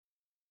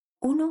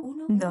1,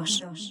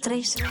 2,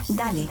 3,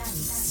 dale.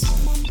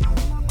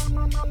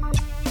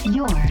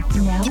 You're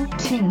now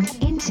tuned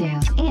into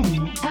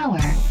In Our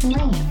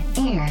Lane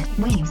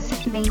Airwaves,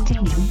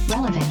 maintaining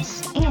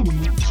relevance in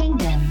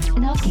Kingdom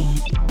Knocking.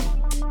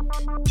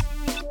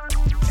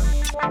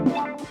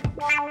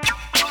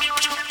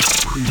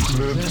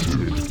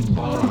 Presented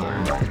by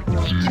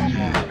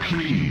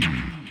DP.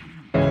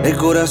 El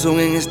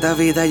corazón en esta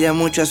vida ya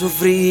mucho ha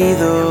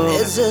sufrido.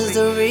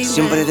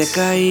 Siempre he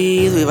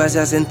decaído y base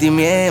a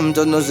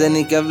sentimientos. No sé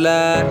ni qué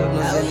hablar,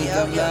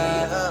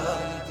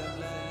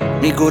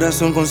 Mi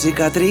corazón con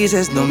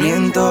cicatrices, no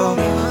miento.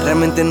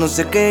 Realmente no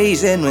sé qué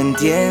hice, no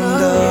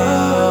entiendo.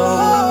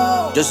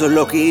 Yo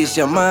solo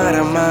quise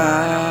amar.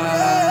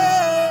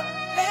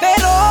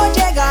 Pero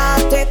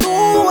llegaste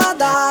tú a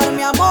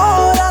darme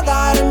amor, a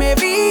darme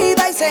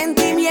vida y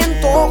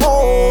sentimientos.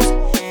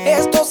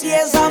 Esto sí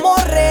es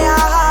amor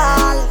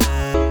real.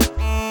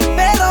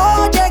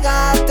 Pero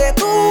llegaste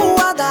tú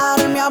a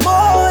darme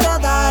amor, a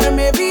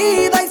darme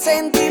vida y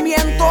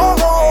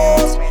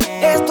sentimientos.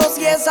 Esto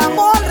sí es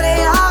amor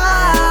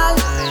real.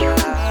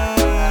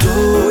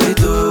 Tú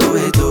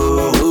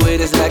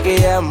eres la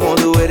que amo,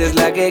 tú eres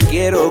la que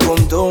quiero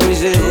con todo mi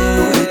ser.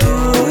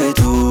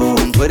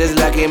 Tú eres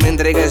la que me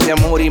entrega ese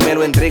amor y me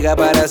lo entrega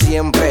para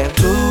siempre.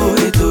 Tú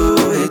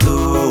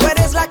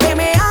eres la que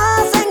me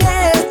hace en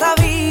esta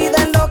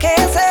vida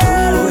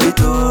enloquecer.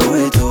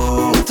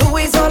 Tú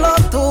y solo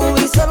tú,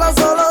 y solo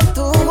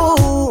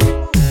tú.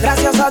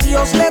 Gracias a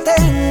Dios le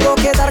tengo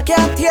que dar que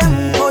a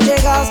tiempo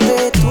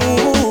llegaste tú.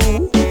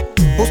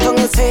 Justo en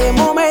ese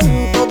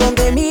momento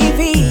donde mi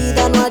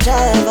vida no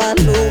hallaba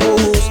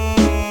luz.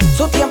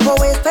 Su tiempo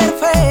es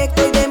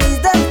perfecto y de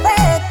mis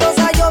defectos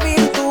halló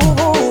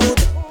virtud.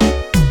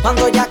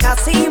 Cuando ya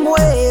casi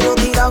muero,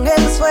 tirado en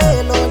el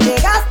suelo,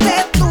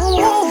 llegaste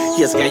tú.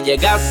 Y es que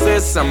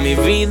llegaste a mi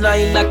vida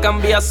y la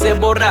cambiaste,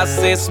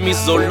 borraste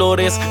mis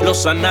dolores,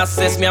 los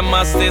sanaste, me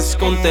amaste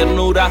con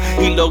ternura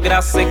y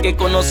lograste que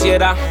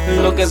conociera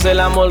lo que es el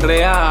amor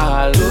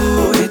real.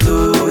 Tú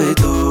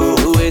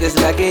eres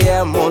la que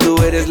amo,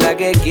 tú eres la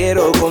que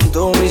quiero con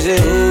todo mi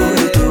ser.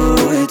 Tú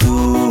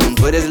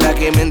eres la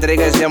que me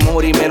entrega ese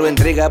amor y me lo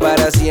entrega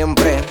para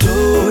siempre.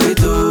 Tú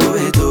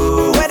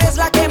eres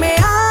la que me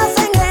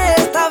hace en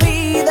esta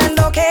vida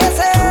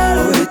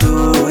enloquecer.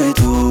 Tú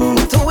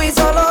y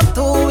solo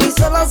tú, y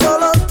solo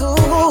tú.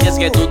 Y es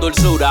que tu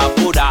dulzura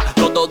pura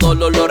todo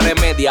dolor lo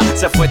remedia.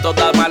 Se fue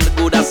toda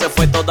amargura, se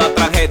fue toda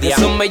tragedia.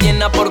 Eso me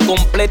llena por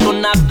completo,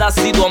 nada ha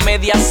sido a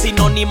medias.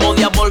 Sinónimo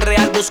de amor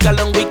real,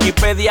 búscalo en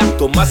Wikipedia.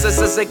 Tomaste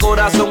ese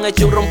corazón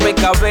hecho un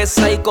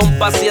rompecabezas y con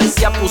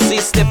paciencia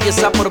pusiste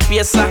pieza por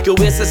pieza. Que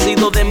hubiese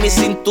sido de mí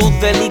sin tu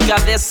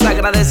delicadeza.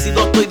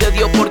 Agradecido estoy de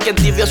Dios porque en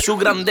ti vio su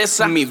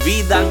grandeza. Mi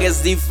vida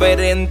es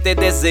diferente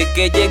desde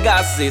que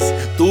llegaste.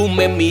 Tú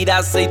me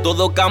miraste y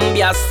todo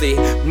cambiaste.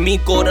 Mi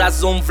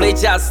corazón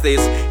flechaste.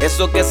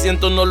 Eso que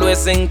siento no lo he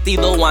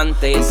sentido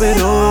antes.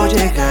 Pero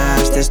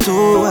llegaste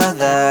tú a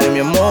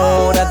darme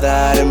amor, a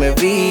darme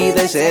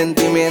vida y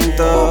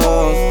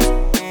sentimientos.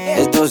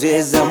 Esto sí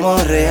es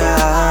amor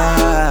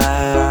real.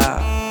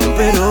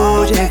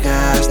 Pero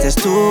llegaste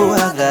tú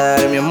a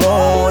darme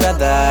amor, a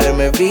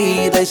darme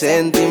vida y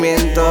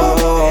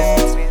sentimientos.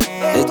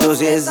 Esto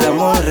sí es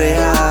amor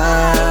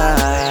real.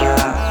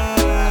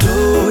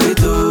 Tú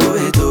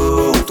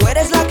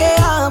eres la que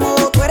amo,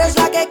 tú eres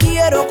la que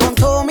quiero con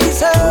todo mi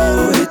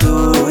ser.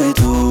 Tú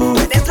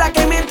eres la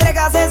que me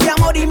entregas ese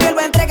amor y me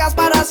lo entregas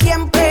para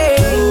siempre.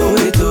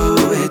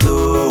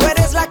 Tú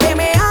eres la que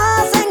me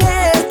hace en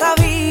esta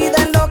vida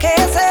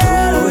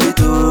enloquecer.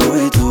 Tú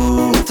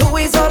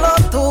y solo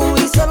tú,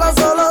 y solo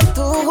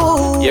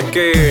tú. Y es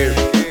que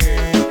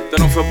esto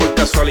no fue por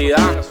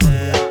casualidad.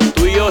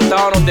 Tú y yo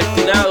estábamos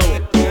destinados a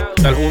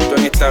estar juntos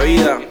en esta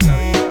vida.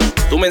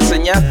 Tú me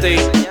enseñaste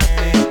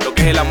lo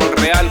que es el amor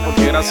real,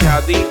 porque gracias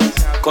a ti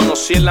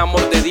conocí el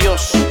amor de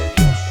Dios.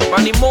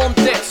 Manny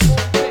Montes,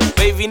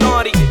 Baby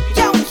Nori,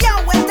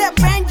 este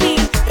Benji,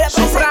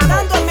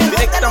 representando el mejor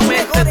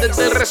directamente de los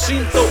desde el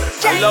recinto.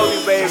 I love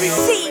you, baby.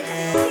 Sí.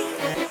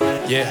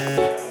 Yeah.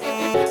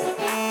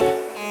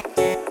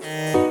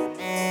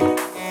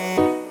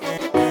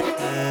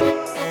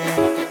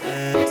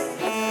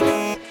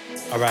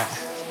 Alright,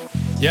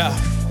 yeah,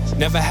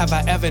 never have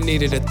I ever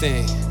needed a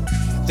thing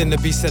than to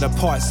be set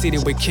apart,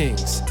 seated with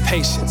kings.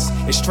 Patience,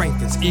 it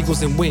strengthens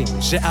eagles and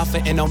wings. You're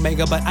Alpha and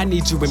Omega, but I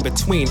need you in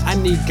between. I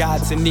need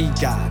God to need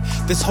God.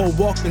 This whole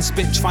walk been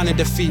spent trying to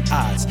defeat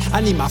odds.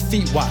 I need my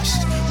feet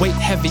washed, weight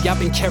heavy, I've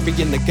been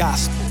carrying the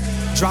gospel.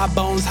 Dry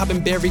bones, I've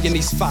been burying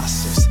these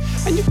fossils.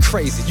 And you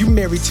crazy, you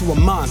married to a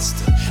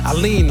monster. I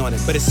lean on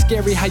it, but it's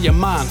scary how you're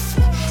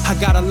mindful. I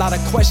got a lot of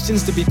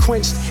questions to be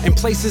quenched, in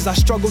places I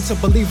struggle to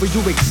believe where you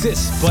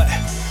exist. But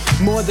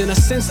more than a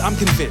sense, I'm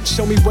convinced.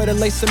 Show me where to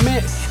lay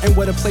cement and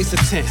where to place a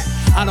tent.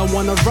 I don't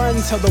wanna run,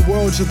 tell the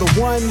world you're the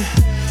one,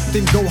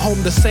 then go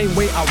home the same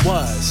way I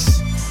was.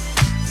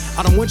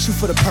 I don't want you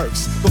for the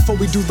perks. Before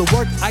we do the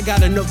work, I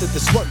gotta know that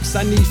this works.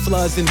 I need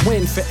floods and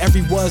wind for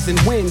every was and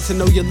when. To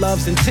know your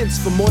love's intense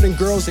for more than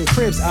girls and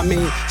cribs. I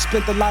mean,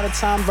 spent a lot of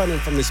time running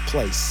from this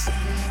place.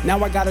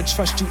 Now I gotta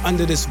trust you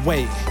under this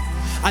weight.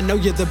 I know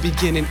you're the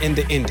beginning and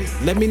the ending.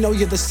 Let me know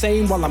you're the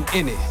same while I'm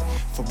in it.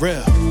 For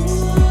real.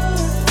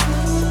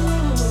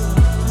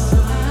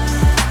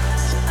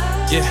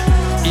 Yeah,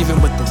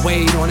 even with the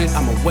weight on it,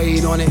 I'ma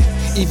wait on it.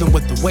 Even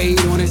with the weight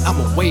on it,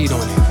 I'ma wait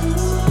on it.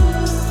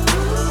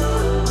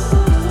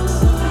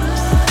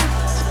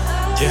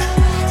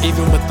 Yeah,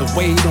 even with the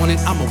weight on it,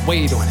 I'ma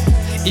wait on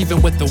it.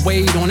 Even with the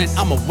weight on it,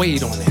 I'ma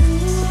wait on it.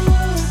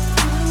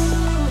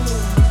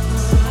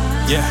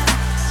 Yeah.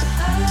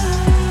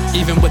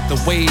 Even with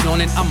the weight on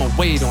it, I'ma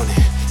wait on it.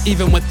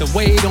 Even with the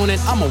weight on it,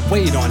 I'ma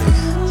wait on it.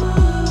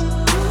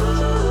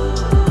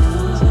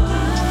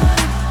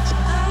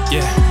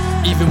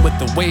 Yeah. Even with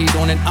the weight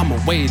on it, I'ma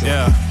wait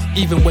on it.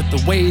 Even with the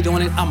weight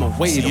on it, I'ma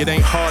wait on it. It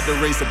ain't hard to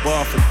raise the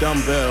bar for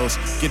dumbbells.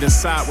 Get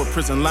inside with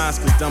prison lines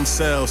cause dumb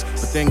cells.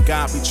 But then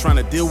God be trying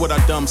to deal with our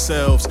dumb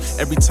selves.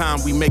 Every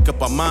time we make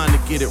up our mind to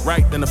get it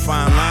right, then the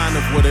fine line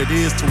of what it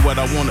is to what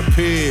I want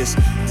appears.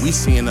 We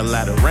seeing a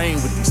lot of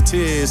rain with these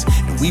tears,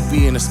 and we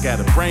be in a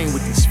scattered brain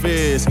with these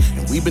fears.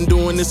 And we've been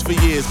doing this for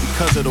years.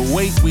 Because of the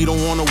weight, we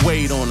don't wanna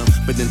wait on them.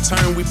 But in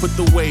turn, we put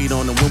the weight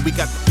on them. When we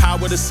got the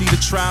power to see the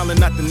trial and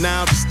not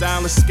deny the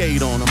style and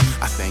skate on them.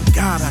 I thank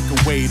God I can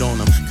wait on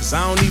them. Cause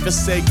I don't even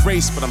say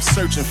grace, but I'm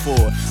searching for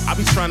it. I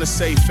be trying to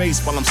save face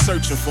while I'm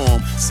searching for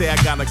them. Say I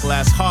got a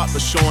glass heart,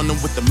 but showing them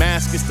with the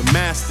mask is the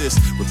masters.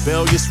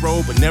 Rebellious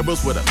road, but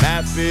narrows where the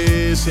map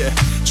is. Yeah,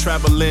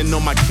 traveling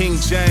on my King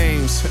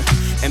James.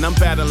 And I'm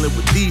battling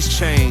with these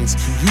chains.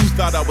 You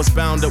thought I was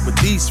bound up with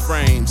these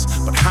frames,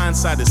 but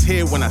hindsight is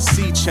here when I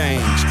see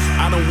change.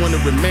 I don't want to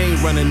remain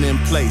running in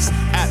place,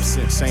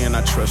 absent, saying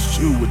I trust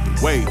you with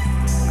the weight.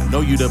 I know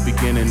you the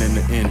beginning and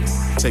the end,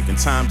 taking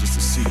time just to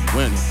see you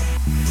winning.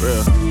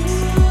 Real.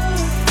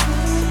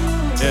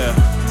 Yeah.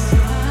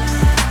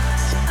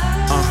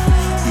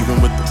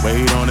 Even with the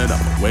weight on it,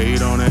 I'ma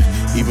wait on it.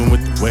 Even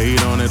with the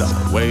weight on it,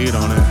 I'ma wait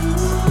on it.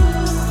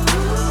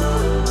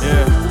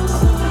 Yeah.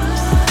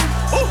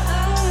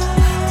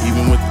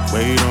 Even with the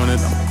weight on it,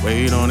 I'ma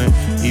wait on it.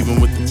 Even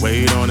with the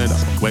weight on it,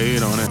 I'ma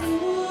wait on it.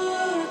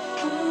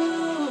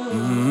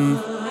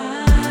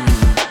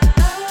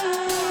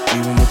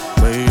 Even with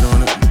the weight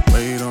on it, I'ma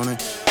wait on it.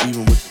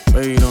 Even with the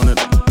weight on it,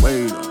 I'ma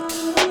wait on it.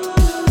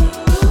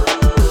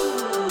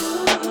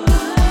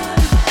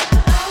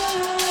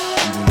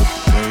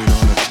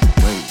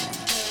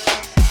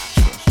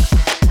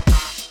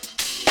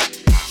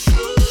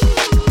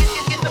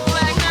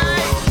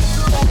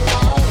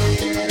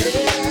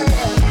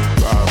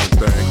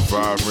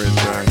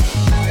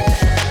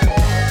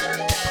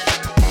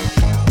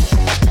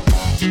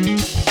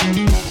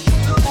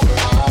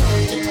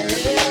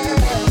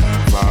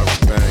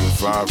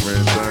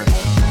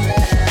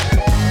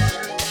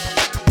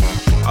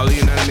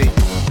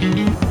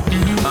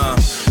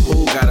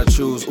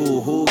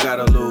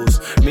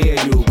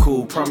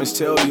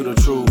 Tell you the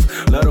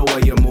truth, love the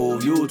way you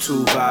move, you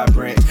too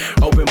vibrant.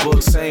 Open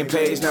book, same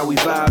page, now we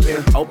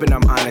vibing. Open,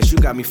 I'm honest, you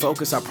got me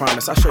focused, I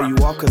promise. I show you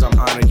off cause I'm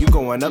honored. You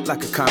going up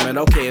like a comment,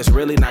 okay, it's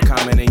really not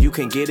common. And you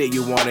can get it,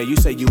 you want it. You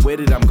say you with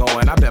it, I'm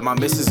going. I bet my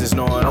missus is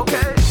knowing,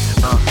 okay.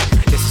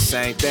 It's the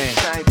same thing.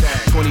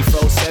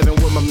 24/7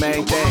 with my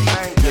main thing.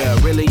 Yeah,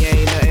 really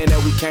ain't nothing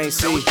that we can't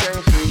see.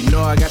 You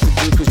know I got to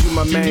do cause you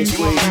my main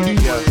squeeze.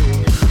 Yeah.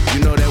 You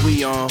know that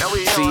we on.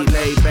 Feet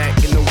laid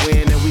back in the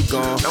wind and we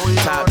gone.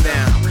 Top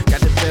down, got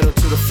the pedal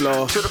to the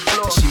floor.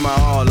 She my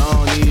all, I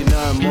don't need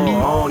nothing more.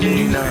 I don't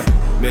need nothing.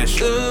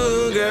 Miss.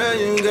 Ooh, girl,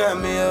 you got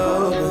me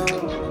open,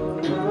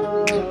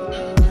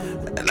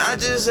 and I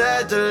just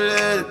had to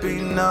let it be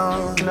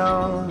known.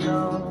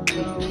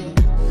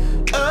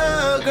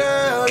 Oh,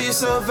 girl, you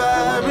so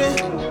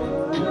vibrant.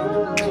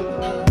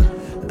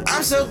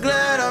 I'm so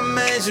glad I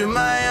made you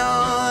my own.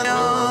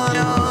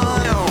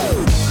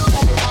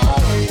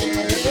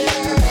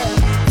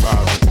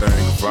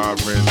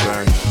 Vibrant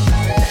thing.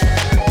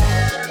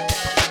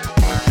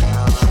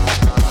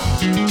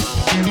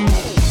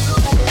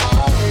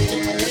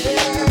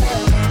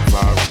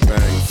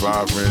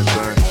 Vibrant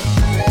thing.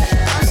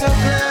 I'm so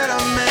glad I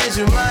made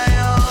you my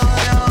own.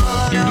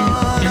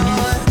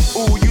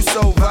 Ooh, you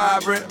so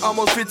vibrant.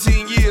 Almost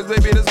 15 years,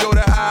 baby, let's go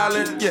to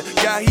Ireland. Yeah,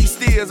 got heat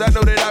steers, I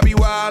know that I be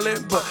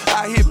wildin', but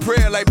I hit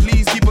prayer like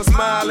please keep us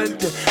smiling.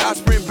 I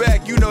sprint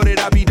back, you know that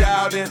I be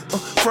dialed in.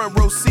 Front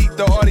row seat,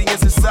 the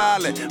audience is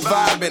silent.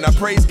 Vibing, I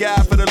praise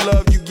God for the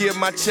love you give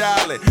my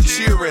child.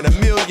 Cheering, $1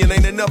 million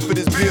ain't enough for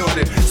this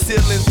building.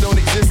 Ceilings don't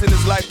exist in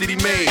this life that he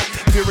made.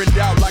 Fear and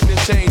doubt like the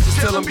change, just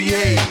tell him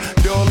behave.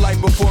 Dull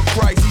life before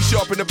Christ, he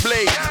sharpen the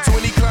blade. So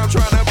any clown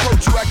trying to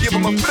approach you, I give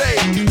him a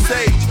fade.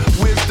 Sage,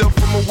 wisdom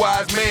from a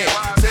wise man.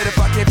 Said if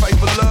I can't fight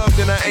for love,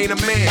 then I ain't a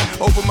man.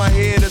 Over my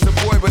head as a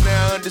boy, but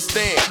now I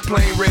understand.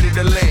 Plane ready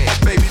to land,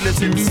 baby, let's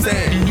hit the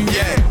stand.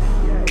 Yeah.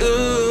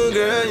 Ooh,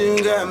 girl,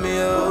 you got me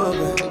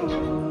open,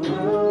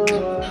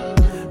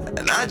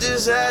 and I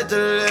just had to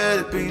let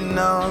it be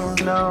known.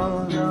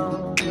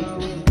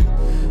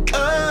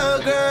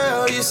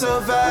 girl, you're so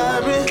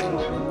vibrant.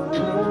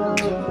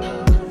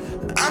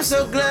 I'm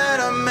so glad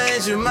I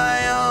made you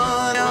my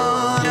own.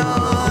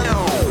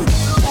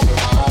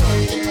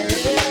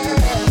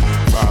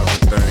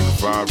 Vibrant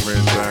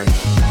thing.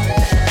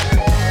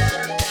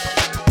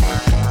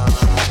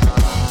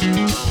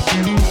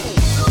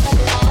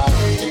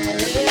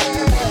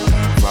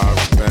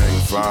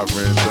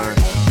 Vibrant thing.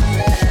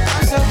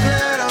 I'm so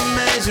glad I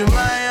made you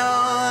my own.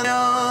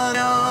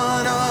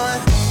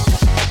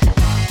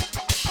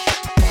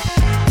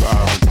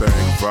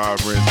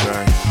 Vibrant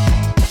thing.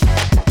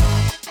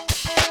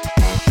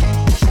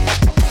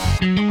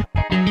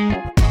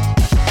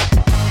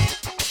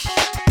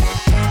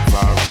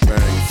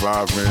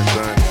 Vibrant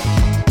thing.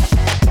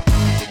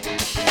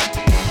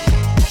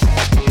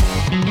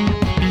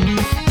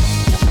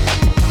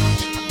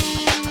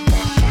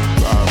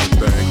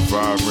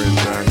 Vibrant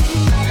thing.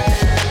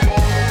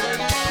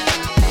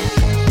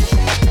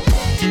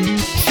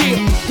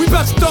 Yeah, we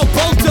about to throw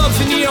both dubs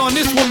in the air on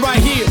this one right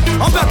here.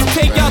 I'm about to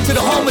take y'all to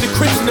the home of the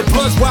Crips and the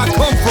Bloods where I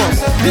come from.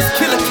 This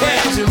Killer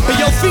Cat. Hey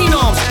yo,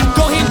 Phenoms,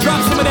 go ahead and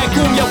drop some of that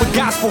Goonya with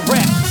gospel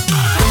rap.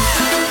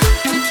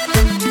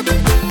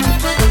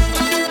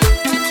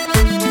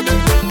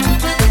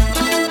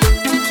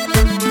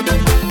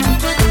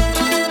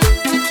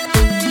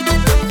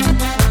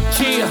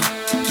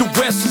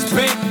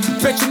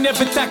 Bet you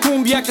never thought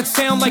cumbia could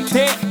sound like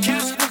that.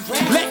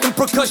 Latin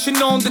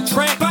percussion on the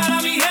track.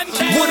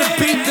 What a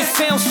beat that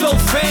sounds so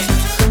fat.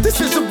 This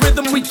is a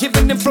rhythm we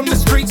giving them from the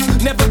streets.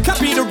 Never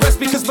copy the rest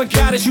because my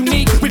God is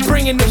unique. We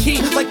bringing the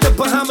heat like the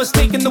Bahamas,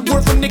 taking the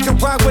word from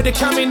Nicaragua to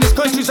communist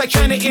countries like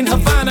China and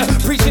Havana.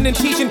 Preaching and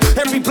teaching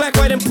every black,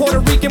 white, and Puerto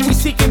Rican. We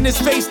seeking this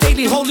face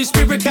daily. Holy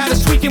Spirit got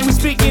us tweaking. We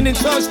speaking in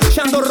tongues.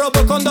 Shando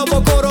robo kondo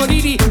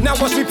bokororiri. Now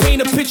watch me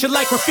paint a picture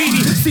like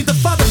graffiti. See the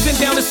Father sent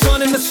down His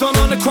Son and the Son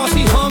on the cross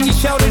He hung. He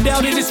shouted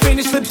out, it is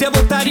finished. The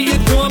devil thought he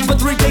had won, but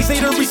 3 days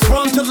later he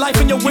sprung to life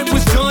and your whip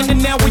was done.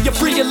 And now we're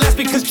free at last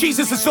because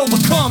Jesus has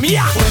overcome.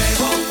 Yeah.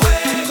 Fuego,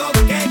 fuego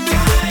que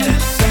cae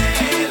del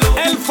cielo.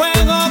 El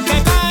fuego que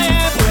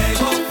cae.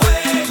 Fuego,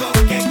 fuego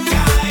que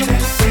cae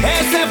del cielo.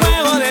 Ese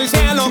fuego del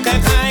cielo que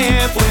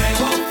cae.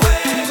 Fuego,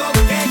 fuego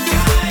que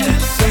cae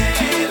del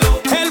cielo.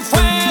 El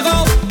fuego,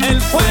 el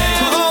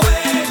fuego.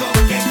 Fuego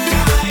que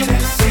cae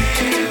del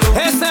cielo.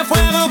 Ese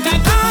fuego que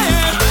cae.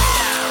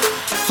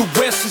 The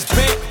West is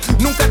back.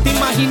 Nunca te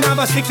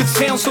imaginabas it could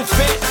sound so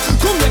fat.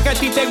 Cumbia que a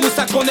ti te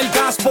gusta con el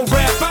gospel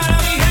rap. Para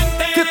mi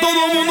gente que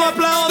todo el mundo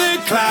aplaude,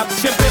 clap.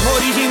 Siempre es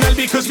original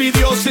because mi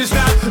Dios es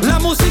rap. La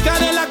música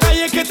de la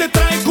calle que te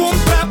trae con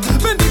rap.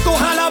 Bendito,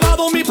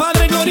 alabado, mi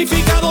Padre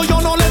glorificado. Yo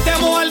no le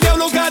temo al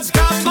diablo, God's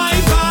got my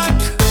back.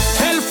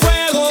 El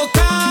fuego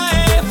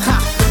cae, ja.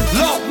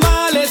 Los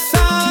males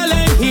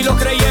salen y los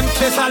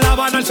creyentes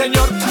alaban al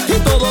Señor. Y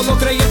todos los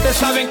creyentes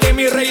saben que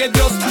mi Rey es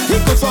Dios. Y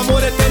con su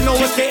amor eterno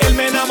es que Él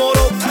me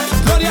enamoró.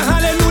 Gloria,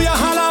 aleluya,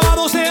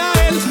 alabado sea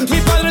Él.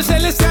 Mi Padre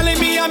celestial y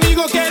mi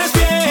amigo que eres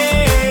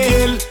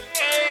fiel.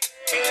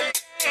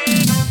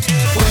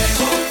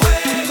 Fuego,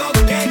 fuego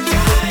que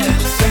cae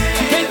del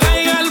cielo. Que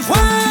caiga el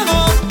fuego.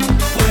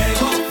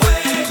 Fuego,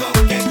 fuego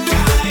que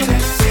cae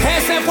del cielo.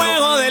 Ese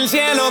fuego del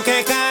cielo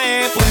que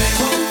cae.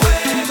 Fuego,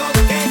 fuego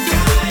que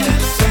cae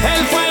del cielo.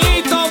 El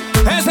fueguito,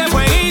 ese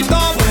fueguito.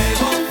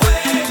 Fuego,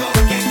 fuego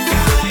que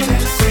cae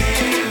del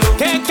cielo.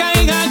 Que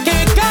caiga, que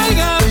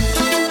caiga.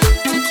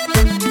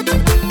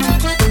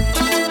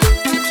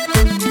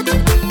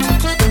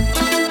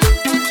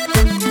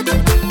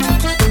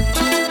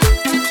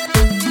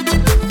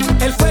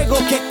 El fuego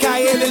que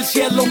cae del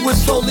cielo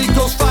is Holy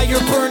Ghost fire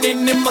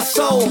burning in my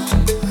soul.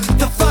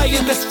 The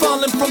fire that's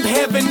falling from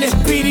heaven,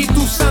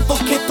 Espíritu Santo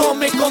que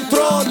tome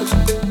control.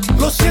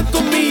 Lo siento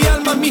en mi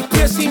alma, mis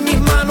pies y mis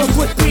manos.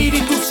 Tu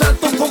Espíritu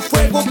Santo con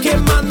fuego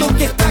quemando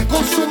que está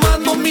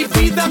consumando mi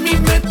vida, mi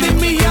mente,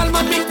 mi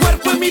alma, mi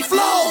cuerpo y mi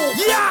flow.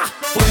 Yeah.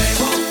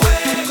 Fuego,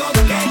 fuego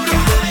que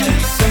cae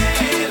del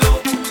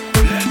cielo.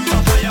 Let the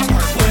fire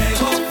burn.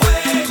 Fuego,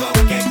 fuego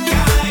que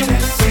cae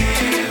del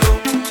cielo.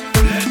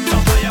 Let the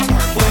fire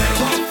burn.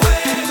 Fuego,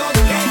 fuego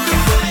que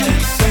cae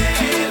del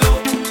cielo.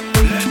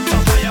 Let the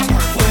fire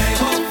burn.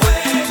 Fuego,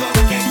 fuego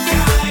que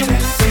cae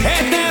del cielo.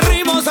 Este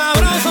ritmo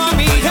sabroso,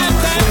 mi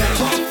gente.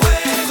 Fuego,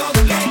 fuego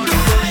que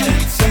cae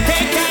del cielo. Que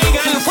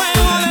caiga el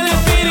fuego del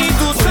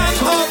Espíritu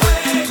Santo.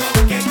 Fuego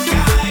que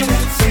cae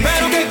del cielo.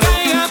 Pero que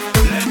caiga,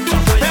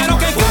 pero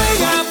que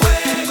caiga.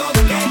 Fuego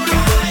que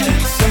cae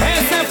del cielo.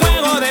 Ese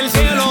fuego del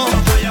cielo.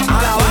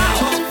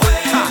 Alabado.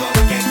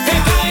 Que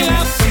caiga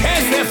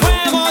ese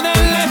fuego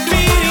del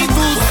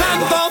Espíritu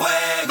Santo.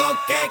 Fuego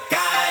que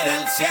cae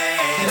del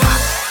cielo.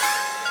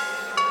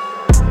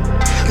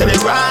 Let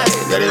it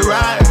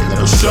ride, let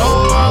it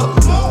show up.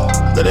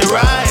 Let it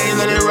ride,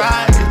 let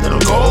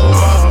it go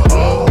up.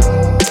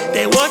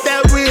 They want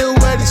that real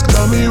when it's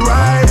coming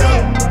right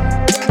up.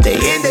 They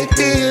in their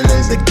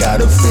feelings, they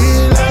gotta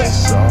feel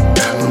us.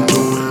 I'm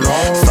doing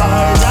all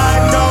far as I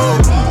know.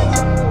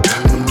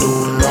 I'm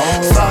doing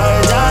all far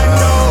as I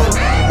know.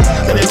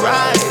 Let it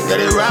ride,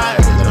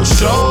 let it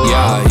show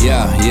up.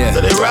 Yeah.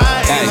 Let it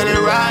ride, let it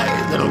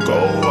ride. then I'll go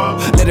up.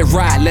 Let it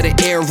ride, let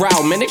it air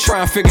out. Man, they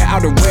try and figure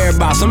out the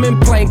whereabouts. I'm in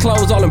plain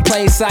clothes, all in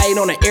plain sight.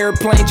 On an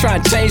airplane,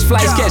 trying to change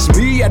flights. Catch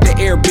me at the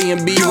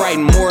Airbnb,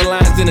 writing more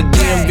lines than a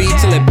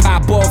DMV till it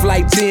pop off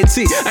like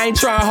TNT. I ain't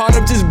trying hard,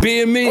 I'm just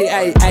being me.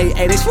 Ay,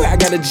 they swear I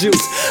got the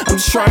juice. I'm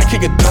just trying to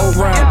kick a dope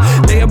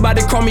rhyme. They about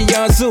to call me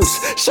Young Zeus,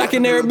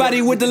 shocking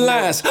everybody with the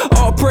lines.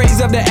 All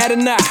praise up to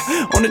Adonai.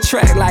 On the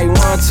track like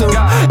 1, 2.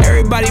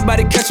 Everybody about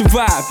to catch a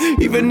vibe,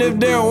 even if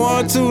they don't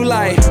want to.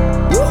 Like,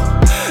 woo.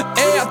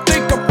 Hey, I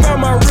think I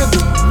found my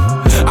rhythm.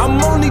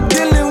 I'm only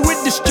dealing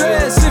with the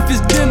stress if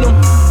it's denim.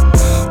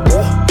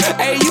 Woo.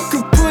 Hey, you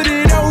can put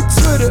it on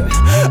Twitter.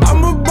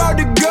 I'm about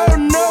to go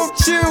no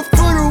chill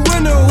for the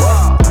winter.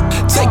 Woo.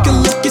 Take a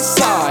look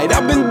inside,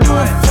 I've been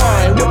doing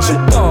fine. What you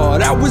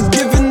thought I was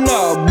giving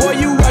up? Boy,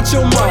 you out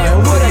your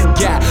mind. What I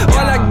got?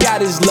 All I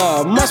got is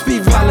love. Must be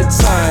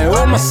Valentine.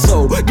 Oh, my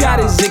soul, God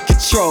is in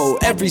control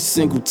every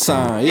single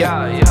time.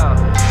 Yeah.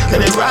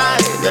 Let it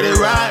ride, let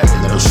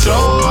it'll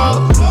show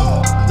up.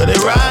 Let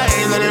it ride,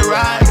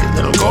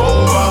 then I'll go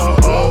up.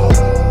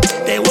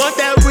 They want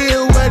that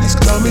real when it's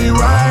coming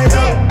right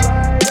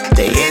up.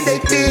 They in their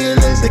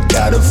feelings, they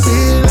gotta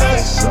feel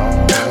us.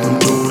 I'm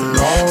doing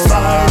all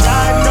fine,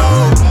 I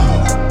know.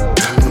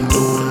 I'm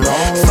doing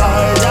all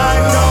fine, I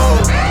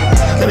know.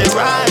 Let it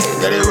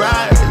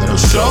ride, then I'll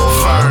show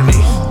up.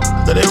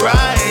 Let it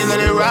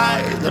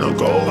ride, then I'll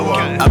go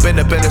up. I've been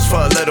up in this for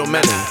a little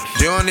minute.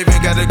 You don't even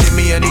gotta give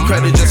me any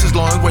credit, just as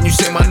long as when you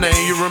say my name,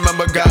 you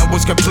remember God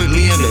was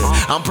completely in it.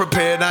 I'm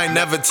prepared, I ain't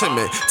never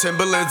timid.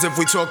 Timberlands if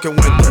we talking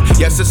winter.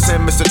 Yes, it's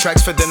him, Mr.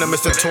 Tracks for dinner,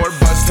 Mr. Tour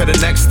bus to the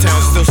next town.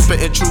 Still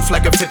spitting truth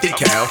like a 50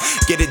 cal.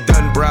 Get it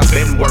done, bro, I've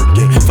been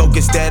working.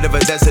 Focus dead of a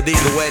desert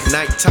eagle at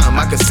nighttime.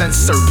 I can sense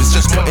surface,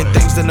 just putting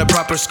things in the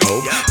proper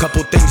scope.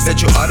 Couple things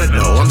that you ought to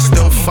know. I'm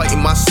still fighting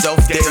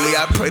myself daily.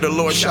 I pray the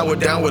Lord shower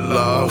down with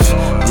love.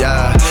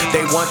 Yeah,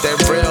 they want that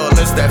real,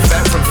 it's that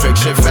fact from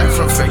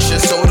fiction.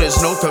 So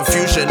there's no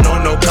confusion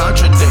or no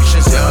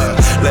contradictions. Yeah,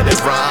 let it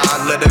ride,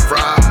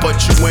 put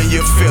you in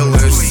your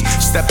feelings.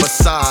 Step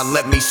aside,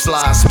 let me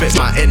slide, spit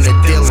my inner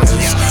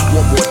dealings.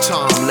 One more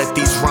time, let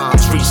these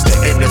rhymes reach the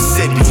inner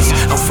cities.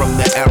 I'm from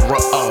the era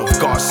of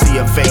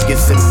Garcia,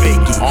 Vegas, and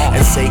Biggie,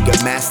 and Sega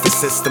Master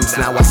Systems.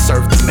 Now I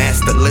serve the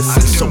master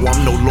listen, so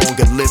I'm no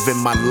longer living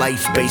my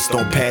life based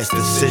on past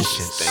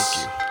decisions. Thank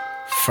you,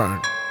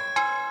 Fern.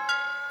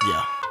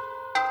 Yeah,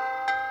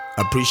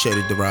 I appreciate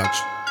it, Daraj.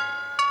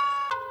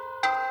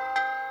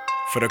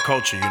 For the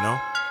culture, you know.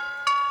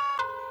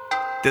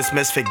 This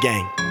Misfit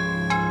Gang.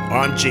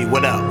 RMG,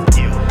 what up?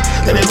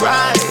 Let it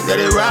ride,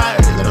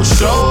 then I'll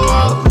show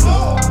up.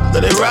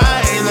 Let it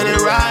ride,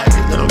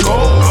 then I'll go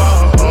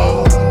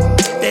up.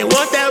 They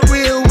want that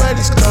real when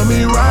it's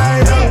coming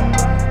right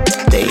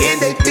up. They in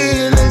their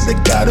feelings, they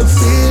gotta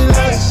feel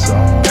us.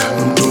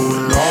 I'm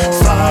doing all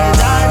fine,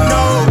 I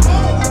know.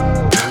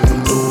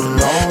 I'm doing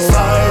all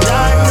fine,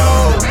 I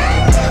know.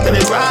 Let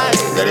it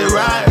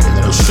ride,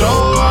 then I'll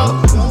show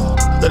up.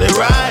 Let it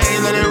ride,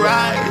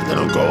 then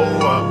I'll go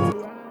up.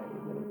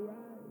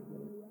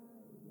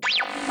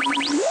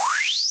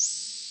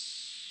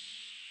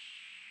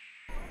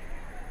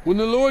 When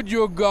the Lord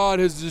your God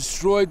has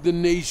destroyed the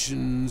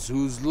nations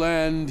whose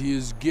land he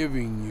is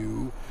giving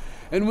you,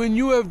 and when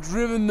you have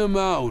driven them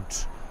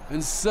out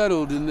and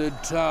settled in their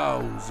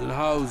towns and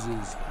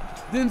houses,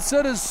 then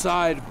set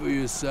aside for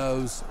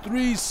yourselves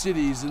 3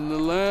 cities in the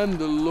land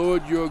the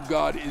Lord your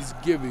God is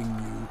giving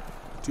you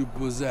to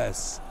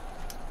possess.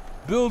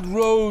 Build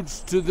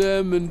roads to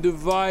them and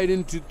divide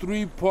into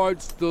 3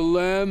 parts the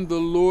land the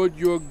Lord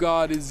your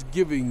God is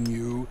giving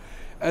you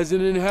as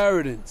an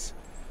inheritance,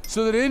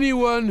 so that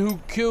anyone who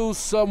kills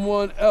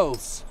someone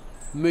else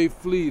may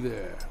flee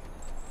there.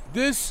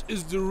 This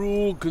is the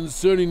rule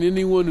concerning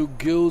anyone who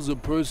kills a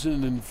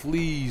person and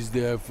flees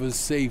there for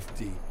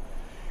safety.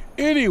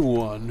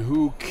 Anyone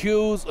who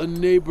kills a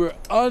neighbor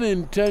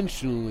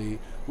unintentionally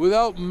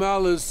without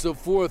malice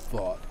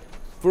aforethought.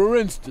 For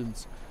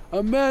instance,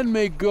 a man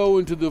may go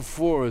into the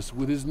forest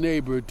with his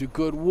neighbor to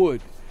cut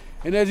wood,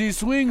 and as he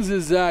swings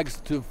his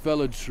axe to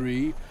fell a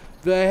tree,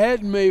 the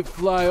head may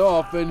fly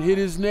off and hit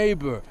his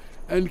neighbor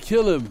and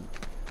kill him.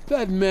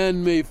 That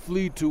man may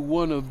flee to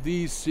one of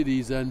these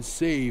cities and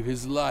save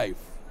his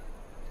life.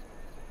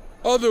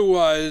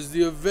 Otherwise,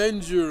 the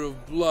avenger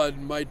of blood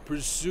might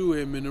pursue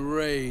him in a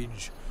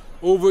rage,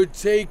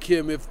 overtake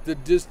him if the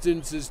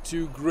distance is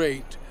too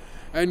great,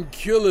 and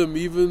kill him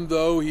even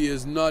though he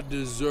is not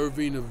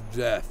deserving of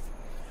death,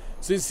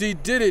 since he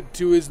did it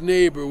to his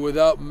neighbor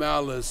without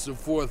malice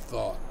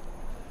aforethought.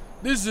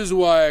 This is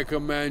why I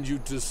command you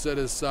to set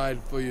aside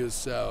for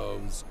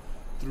yourselves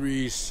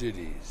 3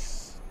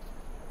 cities.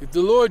 If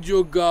the Lord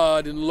your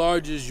God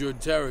enlarges your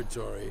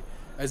territory,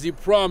 as he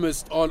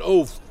promised on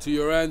oath to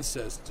your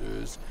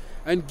ancestors,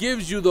 and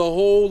gives you the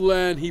whole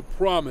land he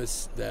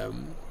promised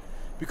them,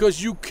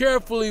 because you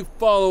carefully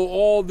follow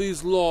all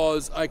these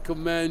laws I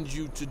command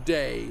you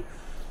today,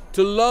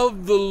 to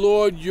love the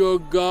Lord your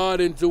God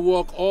and to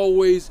walk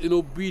always in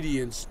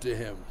obedience to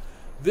him,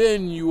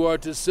 then you are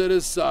to set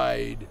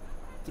aside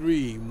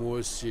 3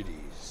 more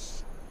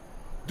cities.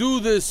 Do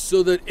this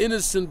so that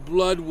innocent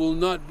blood will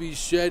not be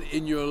shed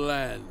in your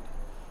land,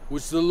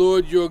 which the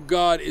Lord your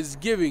God is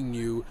giving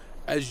you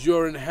as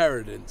your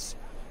inheritance,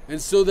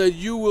 and so that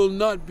you will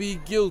not be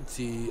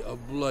guilty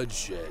of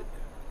bloodshed.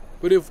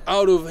 But if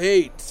out of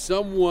hate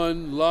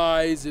someone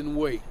lies in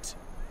wait,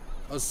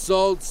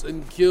 assaults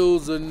and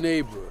kills a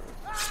neighbor,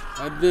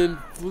 and then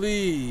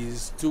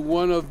flees to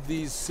one of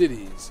these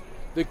cities,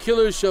 the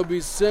killer shall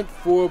be sent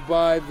for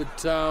by the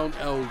town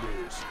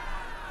elders,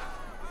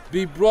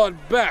 be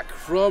brought back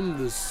from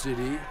the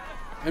city,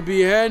 and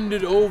be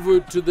handed over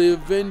to the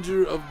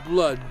avenger of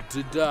blood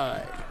to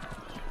die.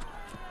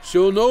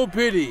 Show no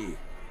pity.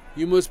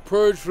 You must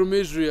purge from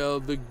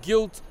Israel the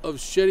guilt of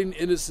shedding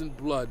innocent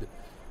blood,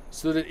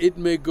 so that it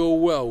may go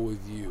well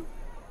with you.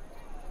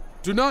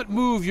 Do not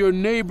move your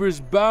neighbor's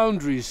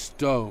boundary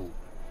stone,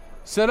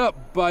 set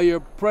up by your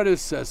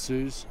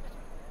predecessors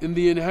in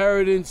the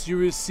inheritance you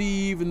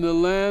receive in the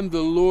land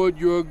the Lord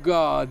your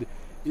God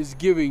is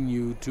giving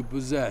you to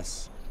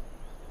possess.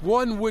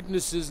 One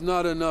witness is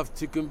not enough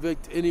to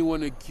convict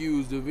anyone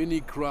accused of any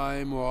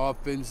crime or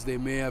offense they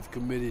may have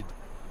committed.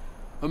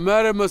 A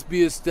matter must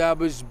be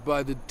established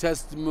by the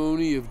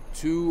testimony of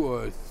 2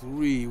 or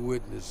 3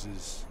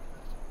 witnesses.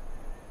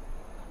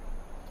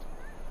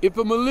 If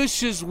a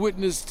malicious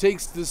witness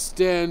takes the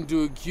stand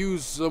to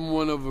accuse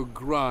someone of a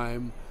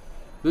crime,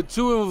 the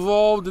 2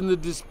 involved in the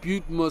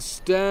dispute must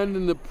stand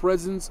in the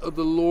presence of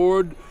the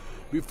Lord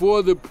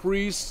before the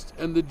priests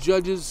and the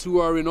judges who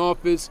are in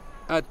office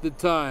at the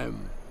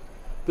time.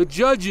 The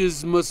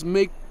judges must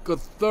make a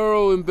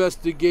thorough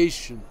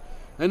investigation,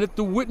 and if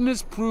the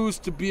witness proves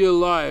to be a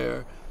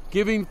liar,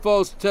 giving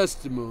false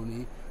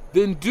testimony,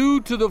 then do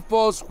to the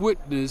false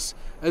witness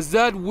as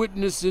that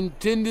witness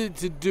intended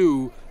to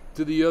do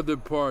to the other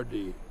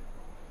party.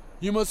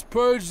 You must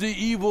purge the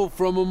evil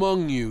from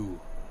among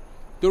you.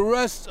 The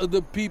rest of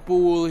the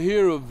people will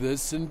hear of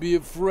this and be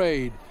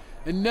afraid,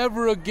 and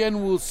never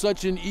again will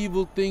such an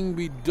evil thing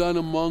be done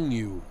among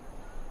you.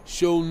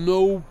 Show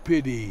no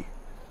pity.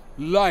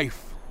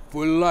 Life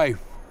for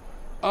life,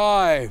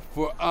 eye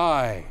for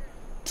eye,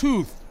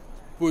 tooth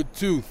for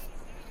tooth,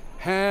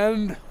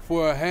 hand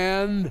for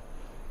hand,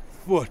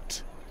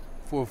 foot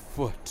for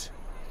foot.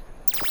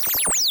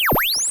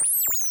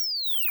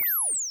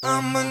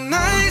 I'm a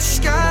nice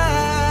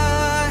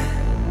guy,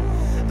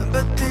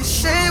 but they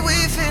say we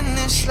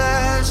finished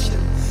last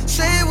year.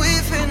 Say we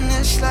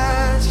finished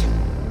last year.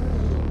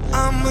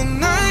 I'm a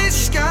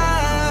nice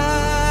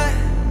guy,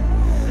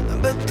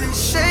 but they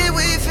say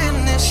we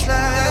finished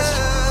last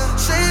year.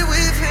 Say we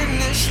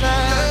finished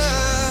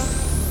last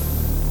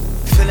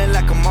year. Feeling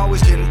like I'm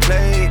always getting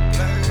played.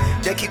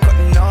 They keep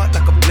cutting out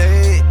like a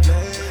blade.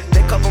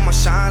 They cover my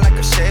shine like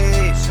a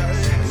shade.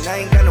 And I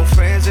ain't got no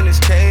friends in this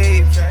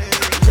cave.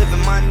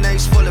 Living my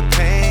nights full of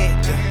pain,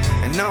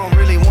 and I don't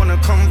really wanna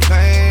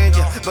complain,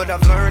 but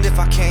I've learned if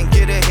I can't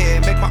get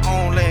ahead, make my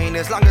own lane,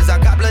 as long as I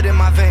got blood in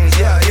my veins,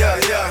 yeah.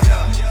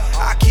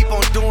 I keep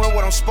on doing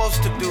what I'm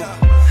supposed to do.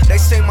 They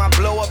say my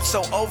blow up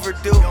so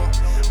overdue,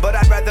 but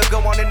I'd rather go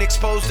on and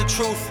expose the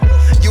truth.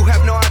 You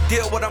have no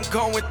idea what I'm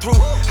going through.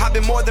 I've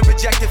been more than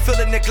rejected,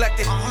 feeling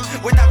neglected.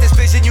 Without this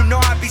vision, you know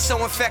I'd be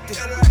so infected.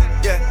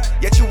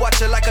 Yet you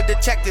watch it like a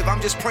detective.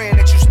 I'm just praying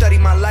that you study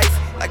my life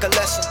like a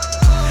lesson.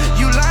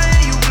 You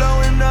lying, you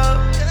blowing up.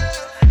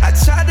 I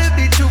try to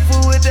be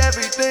truthful with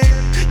everything.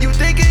 You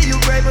thinking you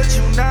great, but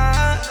you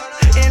not.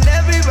 And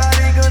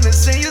everybody gonna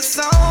sing your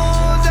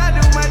songs. I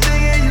do my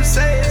thing and you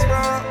say it's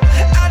wrong.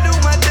 I do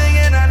my thing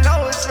and I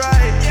know it's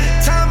right.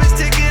 Time is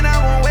ticking, I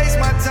won't waste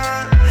my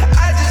time.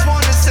 I just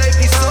wanna say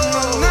peace. I'm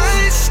a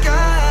nice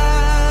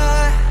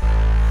guy,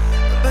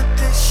 but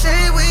they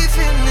say we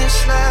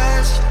finished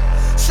last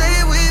year.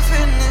 Say we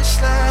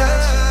finished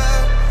last year.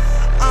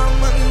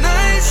 I'm a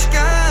nice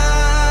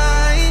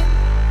guy,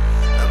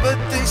 but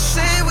they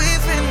say we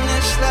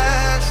finished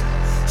last.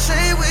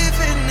 Say we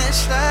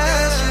finished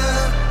last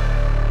year.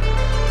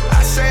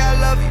 I say I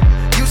love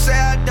you, you say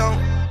I don't.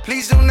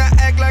 Please do not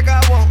act like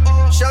I won't.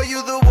 Show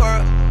you the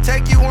world,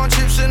 take you on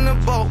trips in the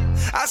boat.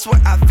 I swear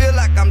I feel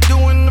like I'm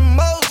doing the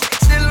most.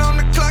 Still on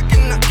the clock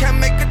and I can't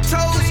make a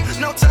toast.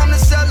 No time to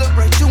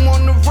celebrate, you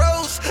on the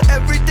roast.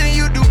 Everything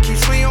you do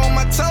keeps me on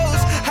my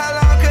toes. How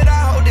long could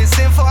I hold this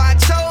in before I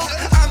choke?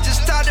 I'm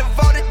just tired of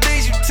all the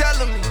things you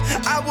telling me.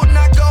 I will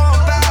not go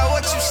and buy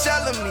what you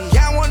selling me.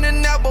 I wanna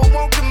know but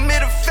won't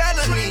commit a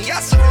felony. I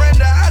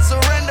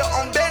surrender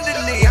on bended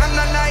knee. I'm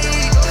not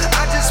naive,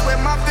 I just wear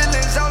my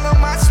feelings all on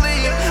my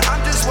sleeve.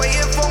 I'm just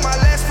waiting for my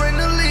last friend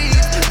to leave,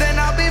 then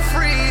I'll be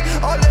free.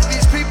 All of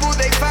these people,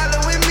 they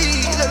following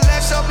me. The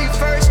left shall be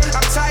first.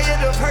 I'm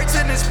tired of hurts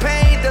and this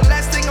pain. The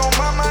last thing on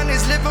my mind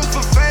is living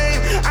for fame.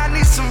 I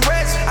need some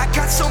rest. I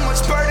got so much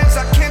burdens,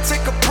 I can't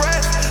take a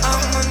breath.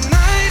 I'm a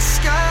nice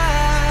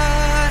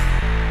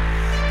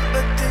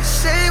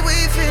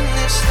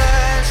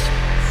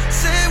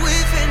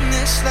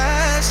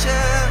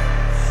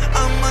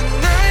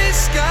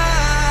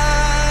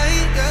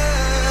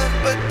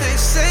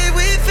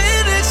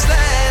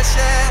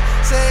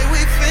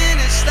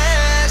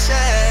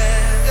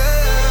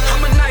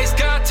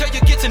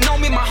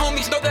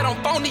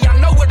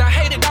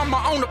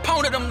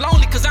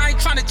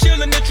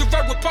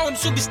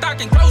folks who be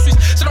stocking groceries.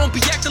 So don't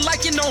be acting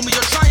like you know me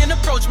or try and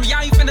approach me.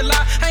 I ain't finna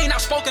lie, I ain't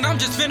outspoken, I'm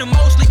just venom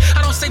mostly.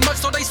 I don't say much,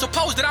 so they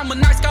suppose that I'm a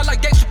nice guy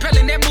like Dave Chappelle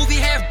in that movie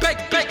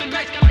Half-Baked.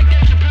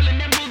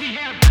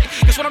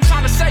 That's what I'm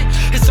trying to say.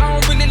 Is I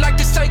don't really like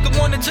to say good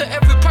morning to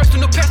every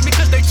person who passed me,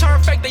 cause they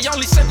turn fake. They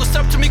only say what's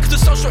up to me cause the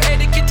social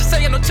etiquette to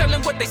say, and no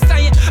telling what they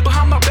saying.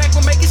 Behind my back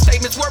we're making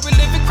statements where we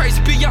living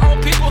crazy. Be your own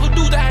people who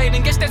do the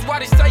hating. Guess that's why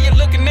they say it.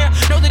 Looking now,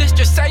 know that it's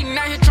just Satan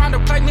out here trying to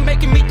play me,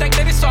 making me think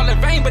that it's all in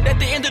vain. But at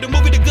the end of the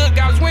movie, the good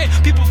guys win.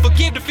 People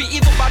forgive, defeat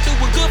evil by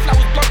doing good.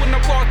 Flowers blow when I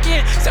walk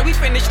in. Say we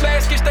finished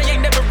last, guess they ain't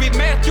never read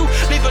Matthew.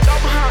 Leave it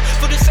all behind,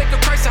 for the sake of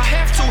Christ I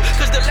have to.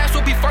 Cause the last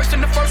will be first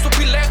and the first will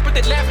be last. But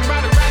they laughing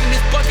round and round in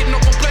this bucket. No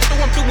complaints, though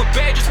I'm doing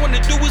bad. Just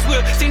wanna do is will.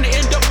 Seem to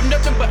end up with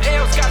nothing but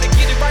L's. Gotta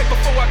get it right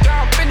before I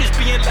die. I'm finished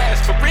being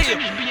last for real.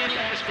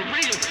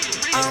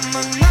 I'm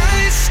a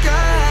nice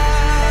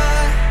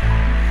guy,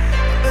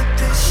 but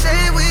they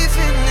say we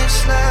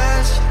finished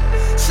last.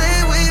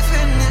 Say we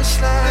finished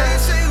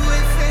last.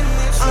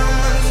 I'm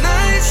a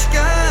nice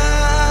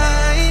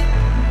guy,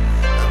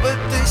 but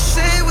they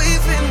say we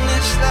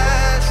finished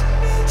last.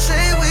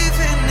 Say we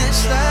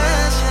finished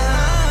last.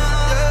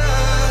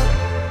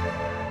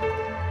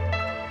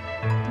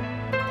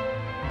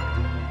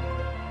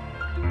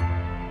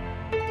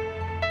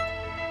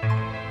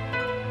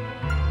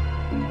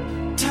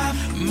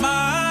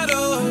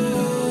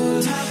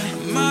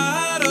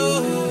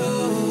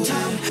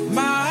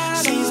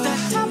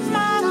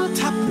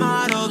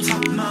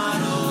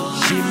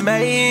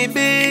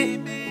 Maybe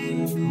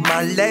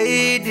my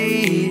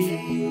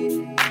lady,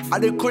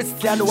 and the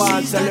Christian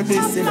one tell them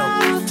this, you know.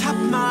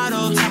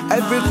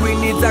 Every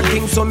queen needs a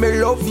king, so me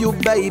love you,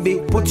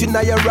 baby. Put you in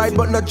your right,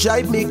 but not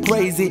drive me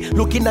crazy.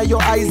 Looking at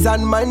your eyes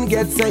and mine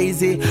gets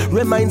hazy.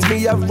 Reminds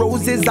me of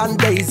roses and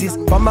daisies.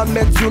 From I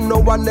met you, no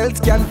one else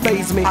can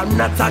face me. I'm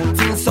not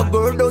acting, so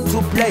girl, don't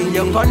you play me.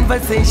 Your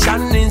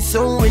conversation is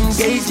so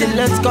engaging.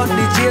 Let's cut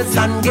the chase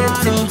and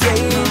get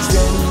engaged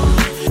then.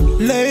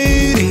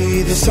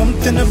 Lady, there's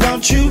something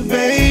about you,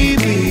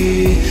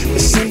 baby.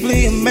 It's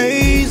simply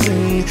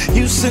amazing.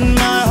 You send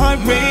my heart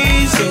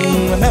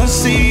racing. When I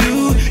see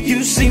you,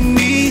 you see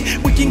me.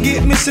 We can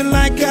get missing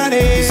like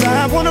goddess.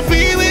 I wanna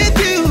be with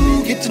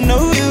you, get to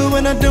know you,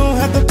 and I don't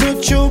have to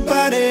touch your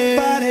body.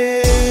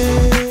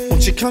 When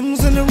she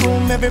comes in the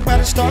room,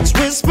 everybody starts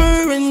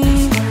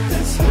whispering.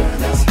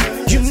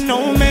 You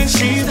know, man,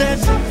 she's that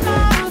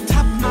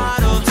top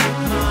model.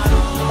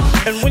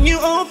 And when you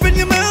open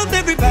your mouth,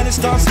 everybody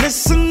starts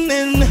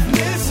listening.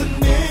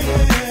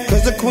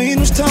 Cause the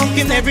queen was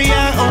talking, every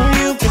eye on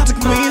you, cause the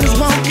queen is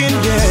walking,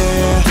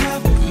 yeah.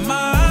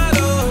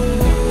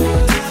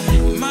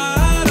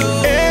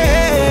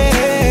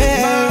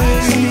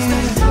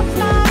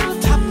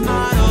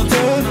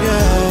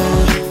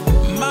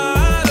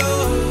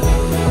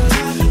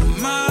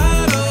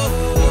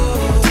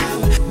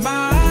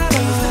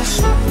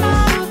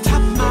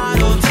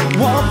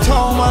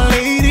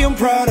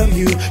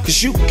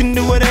 Cause you can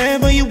do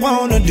whatever you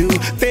wanna do.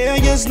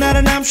 Failure's not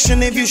an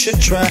option if you should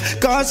try.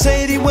 God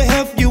said he will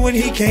help you and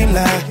he can't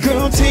lie.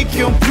 Girl, take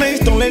your place,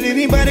 don't let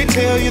anybody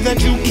tell you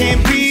that you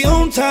can't be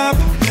on top.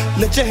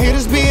 Let your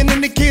haters be an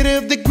indicator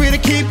of the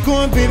grit. Keep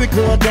going, baby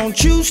girl,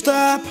 don't you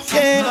stop,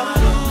 yeah.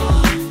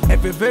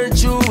 Every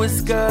virtue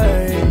is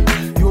good,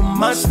 you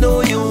must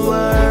know your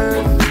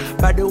worth.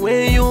 By the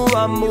way you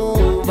are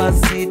move, I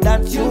see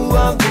that you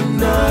have the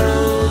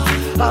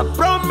nerve. I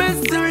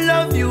promise to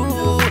love you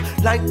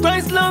like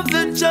Christ loved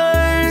the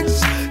church.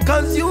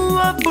 Cause you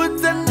have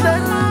put an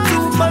end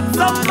to my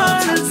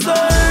summer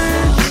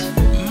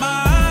search.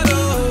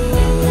 Model.